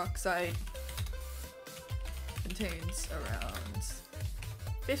peroxide contains around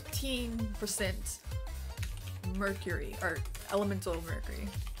 15% mercury, or elemental mercury.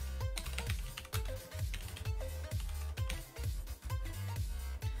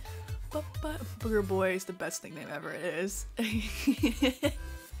 Booger Boy is the best nickname ever, it is.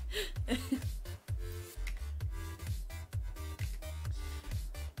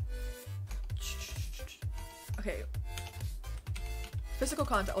 Okay. Physical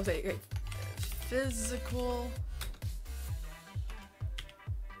contact, I'll say, okay. Physical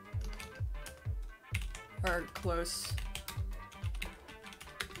are close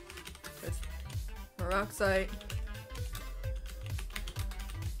with peroxide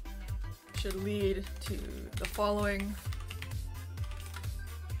should lead to the following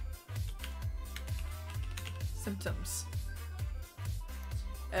symptoms.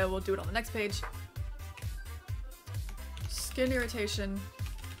 And we'll do it on the next page. Skin irritation.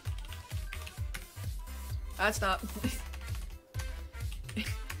 That's not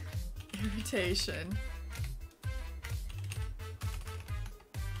irritation.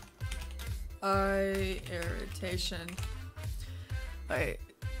 Eye irritation. Alright,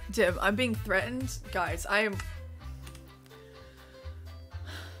 Dim, I'm being threatened. Guys, I am...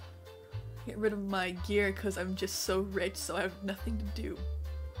 Get rid of my gear because I'm just so rich, so I have nothing to do.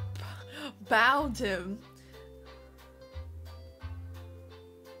 Bow, Dim.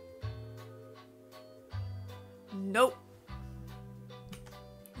 Nope.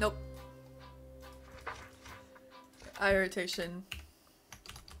 Nope. Eye irritation.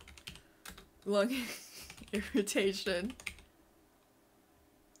 Lung irritation.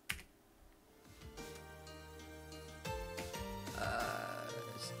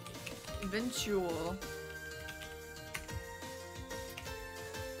 Eventual.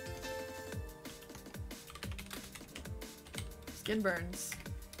 Skin burns.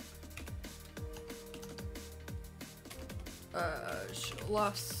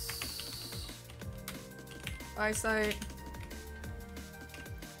 Loss. Eyesight.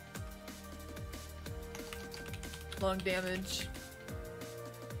 Lung damage.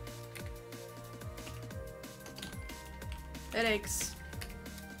 Headaches.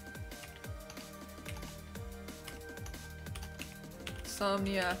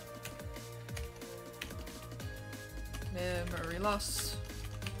 Insomnia. Memory loss.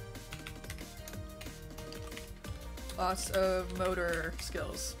 Loss of motor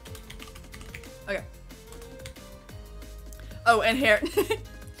skills. Okay. Oh, and hair.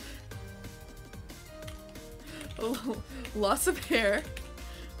 Loss of hair.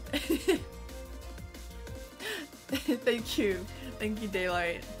 Thank you. Thank you,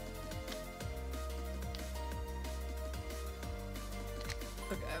 Daylight.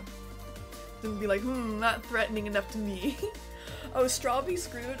 Okay. Then be like, not threatening enough to me. Oh, strawbie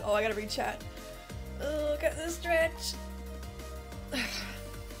screwed? Oh, I gotta read chat. Oh, got this stretch. I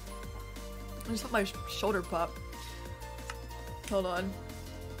just let my shoulder pop. Hold on.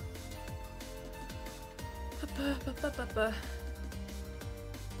 Do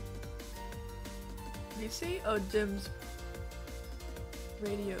you see? Oh, Dim's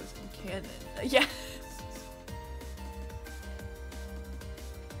radios and cannon. Yeah.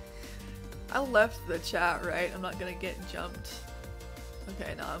 I left the chat, right? I'm not gonna get jumped.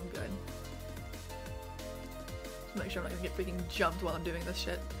 Okay, no, I'm good. Just make sure I'm not gonna get freaking jumped while I'm doing this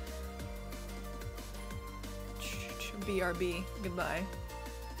shit. BRB, goodbye.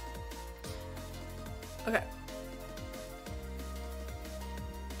 Okay.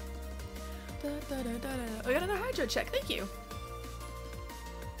 We got another hydro check, thank you.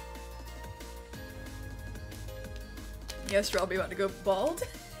 Yes, Robbie about to go bald.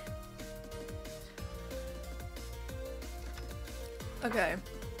 Okay.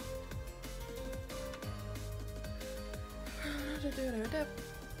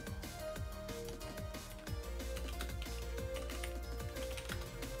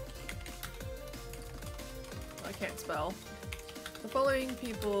 I can't spell. The following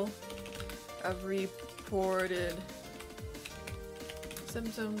people have reported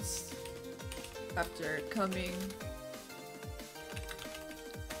symptoms after coming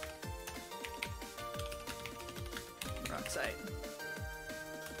rock site.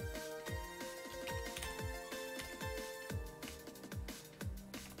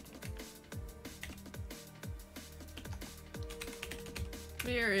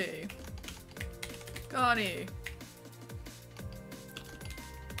 Miri, Connie,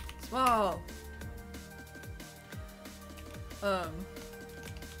 Small, oh,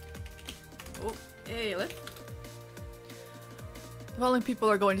 aelith. The following people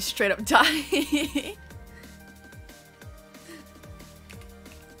are going to straight up die.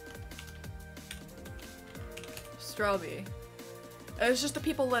 Strawbie. It's just the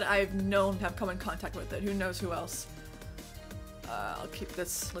people that I've known have come in contact with it. Who knows who else? I'll keep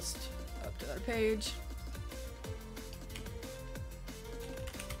this list up to that page.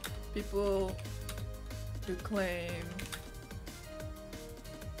 People who claim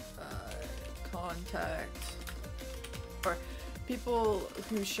contact, or people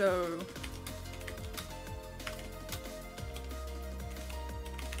who show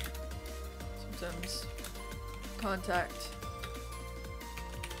symptoms, contact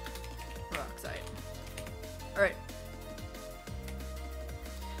rock site. Alright.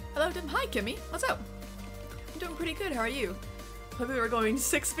 Hello, Dim. Hi, Kimmy. What's up? I'm doing pretty good. How are you? Hopefully we're going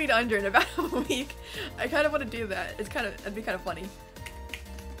 6 feet under in about a week. I kind of want to do that. It'd be kind of funny.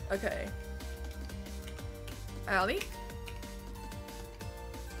 Okay. Allie?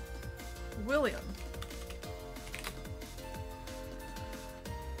 William.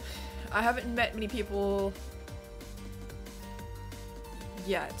 I haven't met many people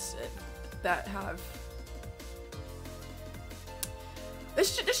yet that have.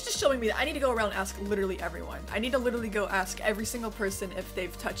 This is just showing me that I need to go around and ask literally everyone. I need to literally go ask every single person if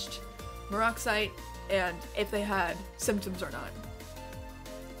they've touched Moroxite and if they had symptoms or not.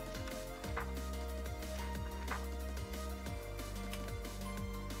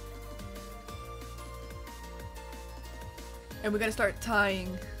 And we gotta start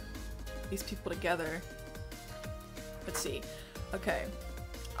tying these people together. Let's see. Okay.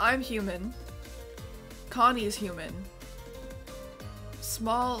 I'm human. Connie is human.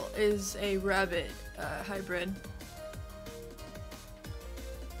 Small is a rabbit hybrid.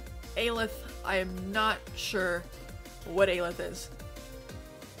 Aelith, I am not sure what Aelith is.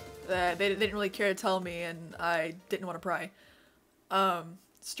 They didn't really care to tell me, and I didn't want to pry.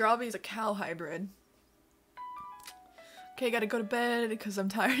 Strawbie is a cow hybrid. Okay, gotta go to bed because I'm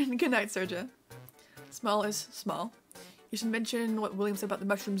tired. Good night, Serja. Small is small. You should mention what William said about the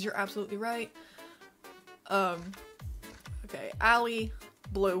mushrooms. You're absolutely right. Okay, Allie,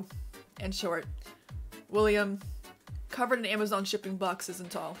 blue and short. William, covered in Amazon shipping boxes and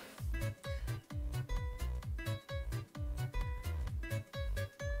tall.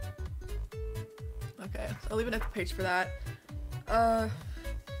 Okay, I'll leave another page for that. Okay,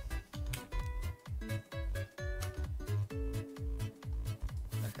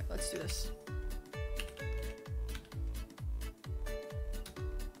 let's do this.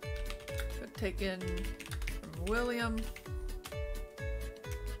 Taken from William.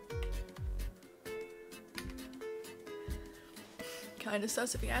 Kinda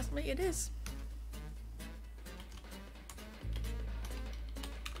sus if you ask me, it is.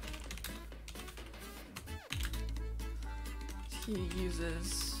 He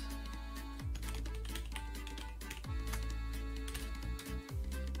uses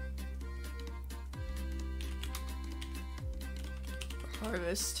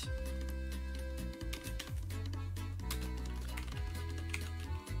harvest.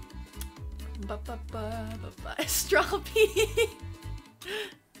 Strawbie.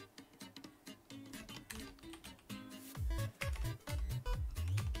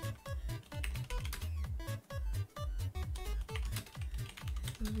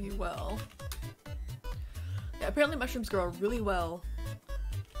 Really well. Yeah, apparently mushrooms grow really well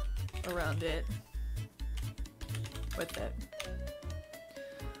around it. With it.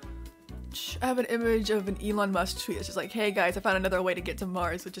 I have an image of an Elon Musk tweet. It's just like, hey guys, I found another way to get to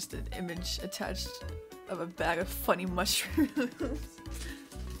Mars with just an image attached of a bag of funny mushrooms.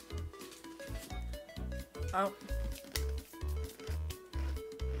 Oh.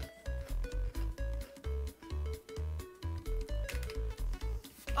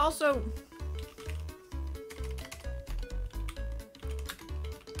 Also,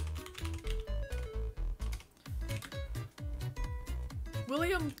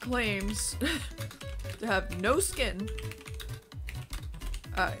 William claims to have no skin.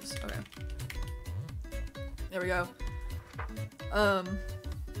 Eyes, okay. There we go.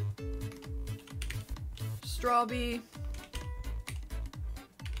 Strawbie.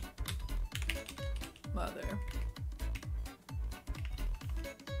 Mother.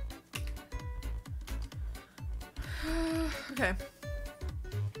 Okay.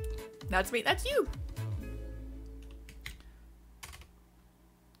 That's me. That's you!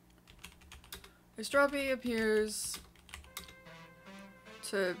 Strawbie appears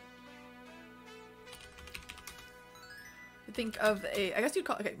to think of a, I guess you'd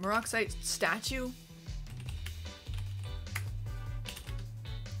call it, okay, Moroxite statue.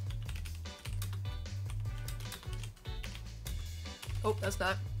 Oh, that's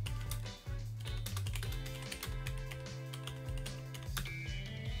not.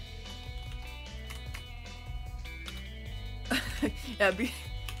 Yeah,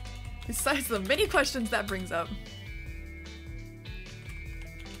 besides the many questions that brings up.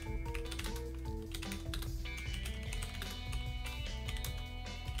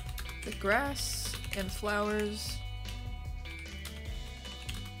 The grass and flowers.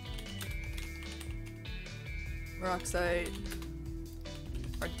 Moroxite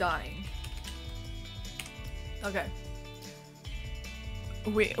are dying. Okay.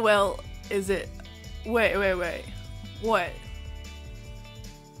 Wait, well, is it... Wait. What?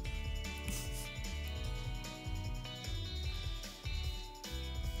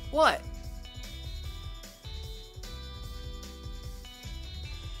 What?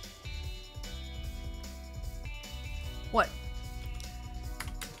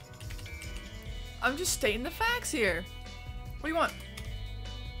 I'm just stating the facts here. What do you want?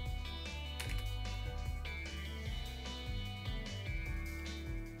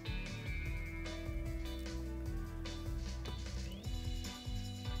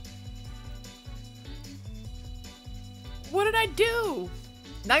 What did I do?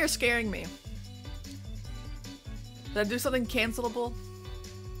 Now you're scaring me. Did I do something cancelable?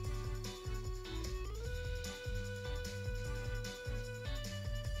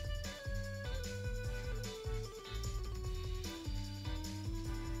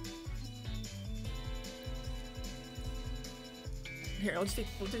 Here,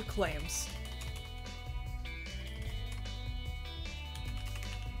 we'll do claims.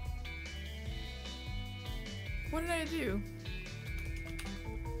 What did I do?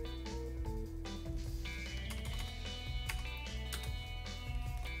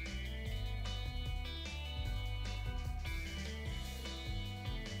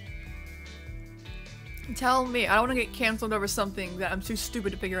 Tell me, I don't want to get canceled over something that I'm too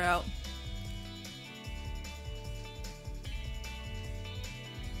stupid to figure out.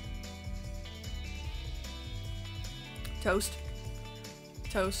 Toast.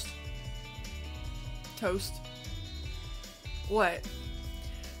 Toast. Toast. What?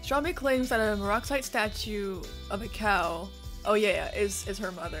 Strawbie claims that a Maroxite statue of a cow, oh yeah, is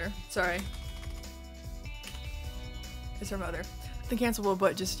her mother. Sorry. Is her mother. The cancelable,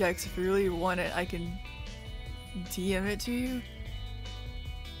 but just yikes, if you really want it, I can DM it to you.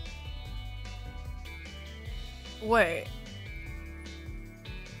 Wait.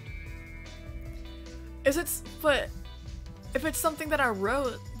 Is it, but if it's something that I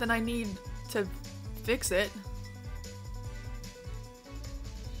wrote, then I need to fix it.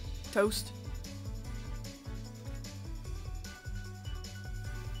 Toast.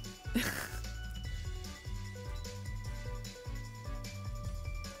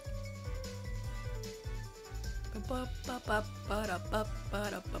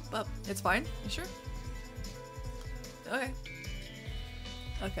 It's fine? You sure? Okay.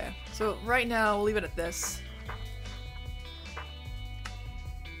 Okay, so right now we'll leave it at this.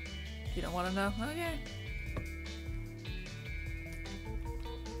 You don't want to know? Okay.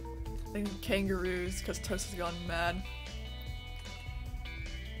 I think kangaroos, because Toast has gone mad.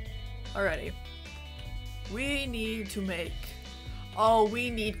 Alrighty. We need to make... Oh, we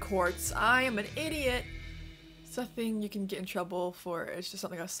need quartz. I am an idiot! Something you can get in trouble for. It's just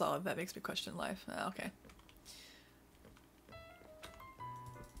something I saw that makes me question life. Okay.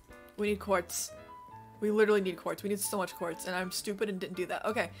 We need quartz. We literally need quartz. We need so much quartz, and I'm stupid and didn't do that.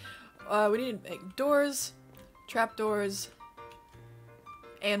 Okay. We need to make doors, trapdoors,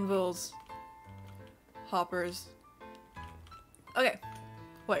 anvils, hoppers. Okay.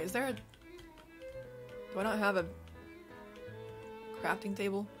 Wait, is there a... Do I not have a crafting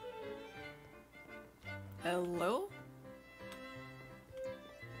table? Hello?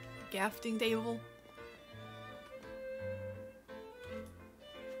 Gafting table?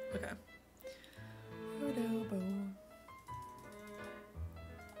 Okay. I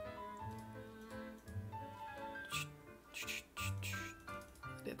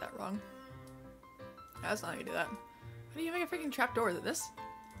did that wrong. That's not how you do that. How do you make a freaking trapdoor? Is it this?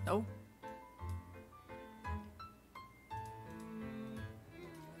 No.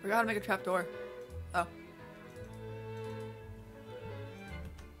 Forgot how to make a trapdoor. Oh.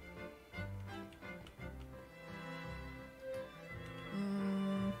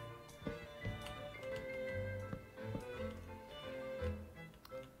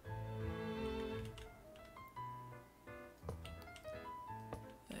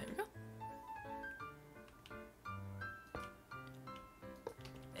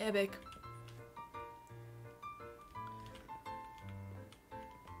 Epic.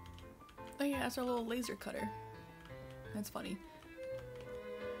 Oh yeah, that's our little laser cutter. That's funny.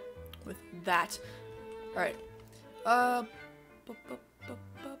 With that. Alright.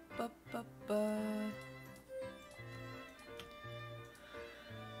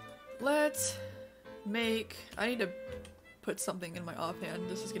 Let's make... I need to put something in my offhand.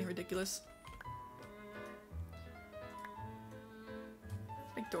 This is getting ridiculous.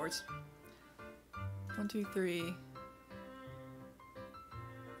 Make doors. 1, 2, 3.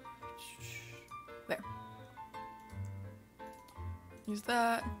 There. Use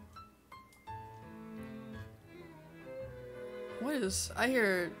that. What is... I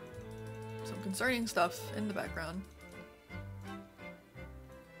hear some concerning stuff in the background.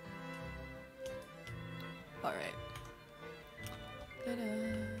 Alright.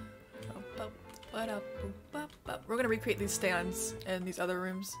 We're gonna recreate these stands in these other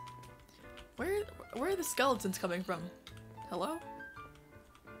rooms. Where are the skeletons coming from? Hello?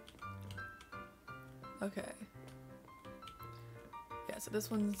 Okay. Yeah, so this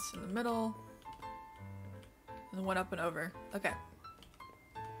one's in the middle. And the one up and over. Okay.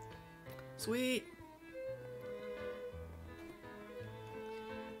 Sweet.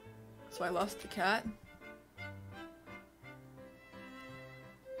 So I lost the cat.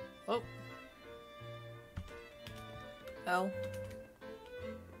 Oh. L.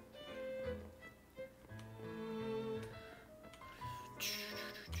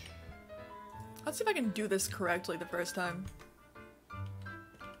 Let's see if I can do this correctly the first time.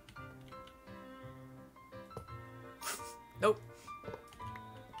 Nope.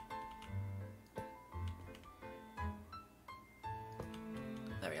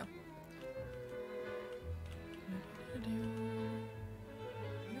 There we go.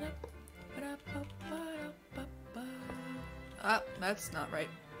 Ah, that's not right.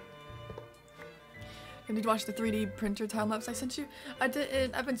 Did you watch the 3D printer time lapse I sent you? I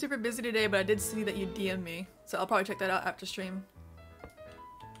did. I've been super busy today, but I did see that you DM'd me, so I'll probably check that out after stream.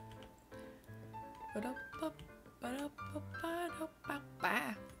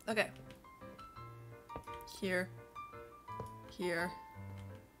 Okay. Here. Here.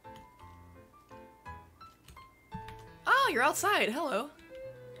 Oh, you're outside. Hello.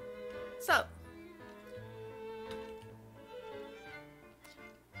 What's up?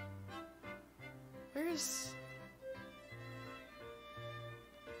 Where's...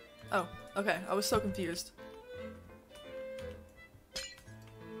 Oh, okay. I was so confused.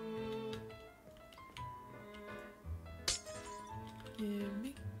 Give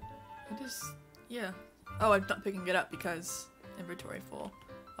me... I just... Yeah. Oh, I'm not picking it up because inventory full.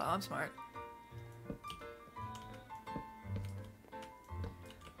 Oh, I'm smart.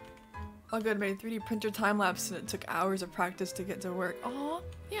 Oh good, I made a 3D printer time lapse and it took hours of practice to get to work. Oh,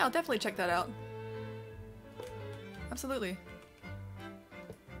 yeah, I'll definitely check that out. Absolutely.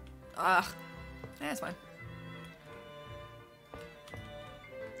 Ah, that's fine.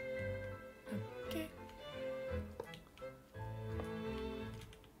 Okay.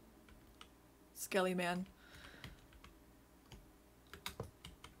 Skelly man.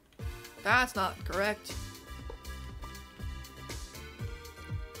 That's not correct.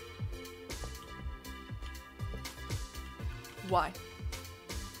 Why?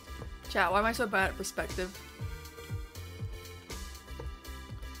 Chat, why am I so bad at perspective?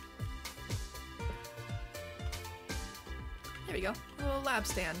 There we go. A little lab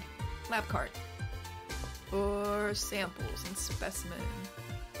stand. Lab cart. For samples and specimen.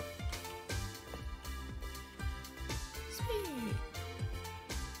 Sweet.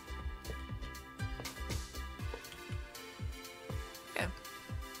 Okay.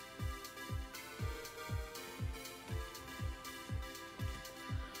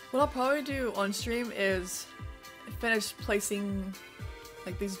 What I'll probably do on stream is finish placing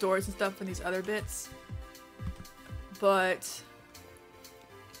like these doors and stuff and these other bits. But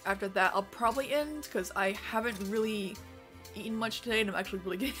after that, I'll probably end because I haven't really eaten much today, and I'm actually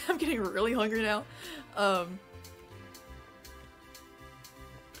really getting really hungry now.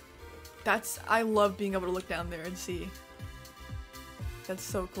 I love being able to look down there and see. That's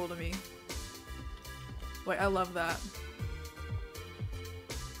so cool to me. Wait, I love that.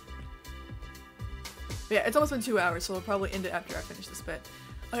 But yeah, it's almost been 2 hours, so we'll probably end it after I finish this bit.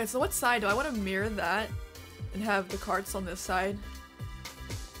 Okay, so what side do I want to mirror that? And have the carts on this side?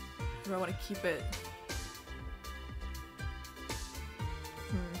 Or do I want to keep it?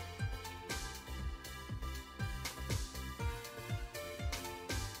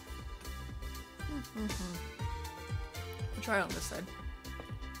 I'll try it on this side.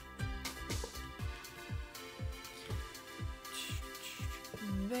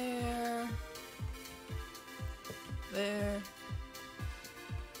 There. There.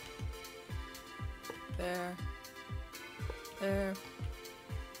 There. There.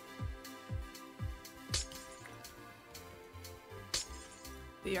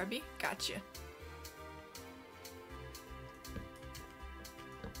 BRB? Gotcha.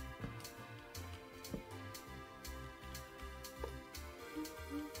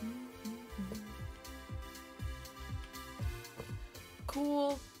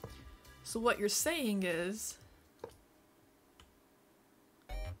 Cool. So what you're saying is...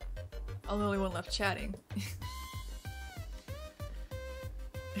 I'm the only one left chatting.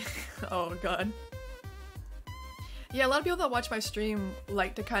 Oh god. Yeah, a lot of people that watch my stream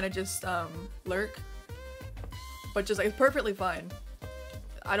like to kind of just lurk, but just like it's perfectly fine.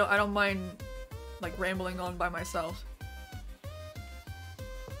 I don't mind like rambling on by myself.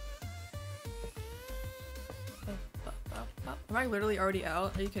 Am I literally already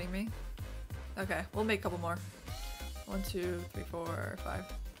out? Are you kidding me? Okay, we'll make a couple more. 1, 2, 3, 4, 5.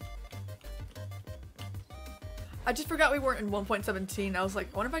 I just forgot we weren't in 1.17. I was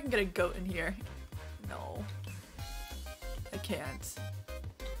like, I wonder if I can get a goat in here. No. I can't.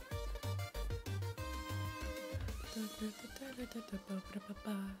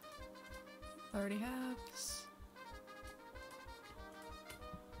 I already have this.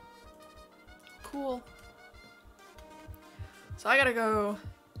 Cool. So I gotta go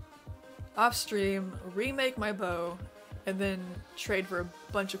off stream, remake my bow, and then trade for a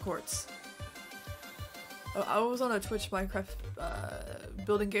bunch of quartz. Oh, I was on a Twitch Minecraft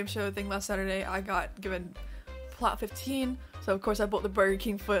building game show thing last Saturday. I got given plot 15, so of course I bought the Burger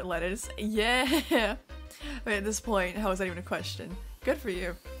King foot lettuce. Yeah! I mean, at this point, how is that even a question? Good for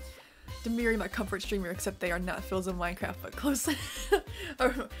you. Demiri, my comfort streamer, except they are not fields of Minecraft, but close.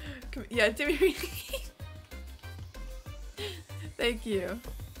 Or, yeah, Demiri. Thank you.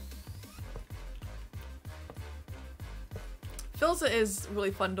 Philza is really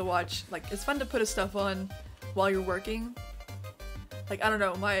fun to watch. Like, it's fun to put his stuff on while you're working. Like, I don't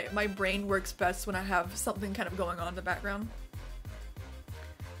know, my brain works best when I have something kind of going on in the background.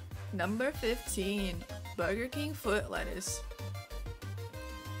 Number 15, Burger King foot lettuce.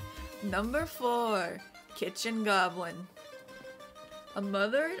 Number 4, Kitchen Goblin. A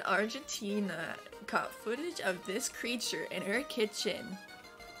mother in Argentina caught footage of this creature in her kitchen.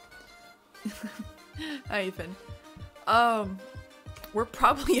 Hi, Ethan. We're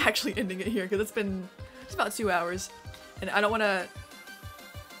probably actually ending it here because it's about 2 hours, and I don't want to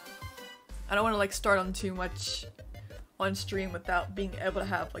like start on too much on stream without being able to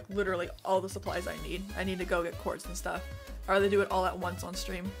have like literally all the supplies I need. I need to go get quartz and stuff. I'd rather do it all at once on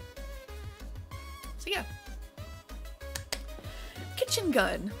stream. So yeah. Kitchen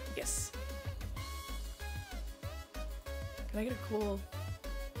gun. Yes. Can I get a cool...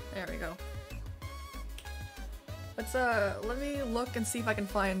 There we go. Let's let me look and see if I can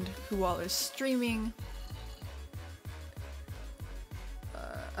find who all is streaming.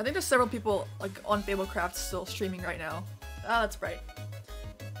 I think there's several people like on FableCraft still streaming right now. Ah, that's right.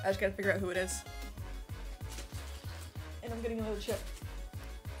 I just gotta figure out who it is. And I'm getting another chip.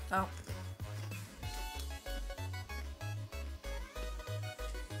 Oh.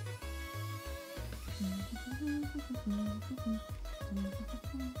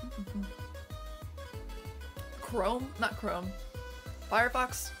 Chrome? Not Chrome.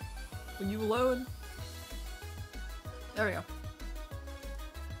 Firefox? When you load? There we go.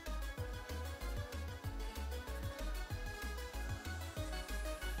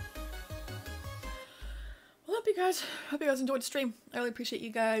 Well, hope you guys enjoyed the stream. I really appreciate you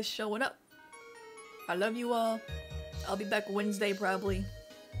guys showing up. I love you all. I'll be back Wednesday probably.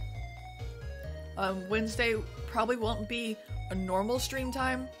 Wednesday probably won't be a normal stream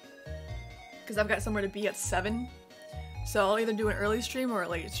time because I've got somewhere to be at 7. So I'll either do an early stream or a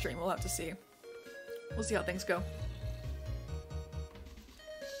late stream. We'll have to see. We'll see how things go.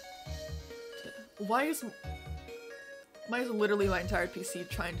 Why is literally my entire PC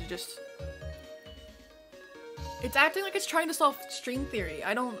trying to just... It's acting like it's trying to solve string theory.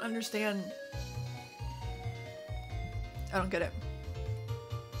 I don't understand. I don't get it.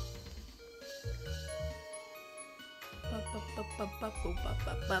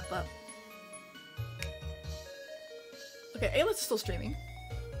 Okay, aelith is still streaming.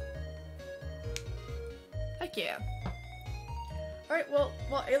 Heck yeah. Alright, well,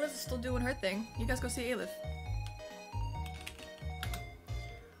 while aelith is still doing her thing, you guys go see aelith.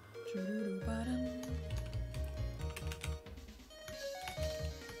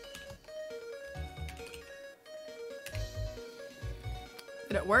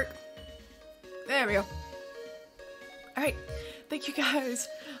 Did it work? There we go. Alright, thank you guys.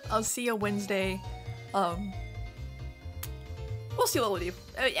 I'll see you Wednesday. We'll see what we'll do.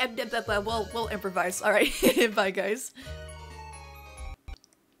 We'll improvise. Alright, bye guys.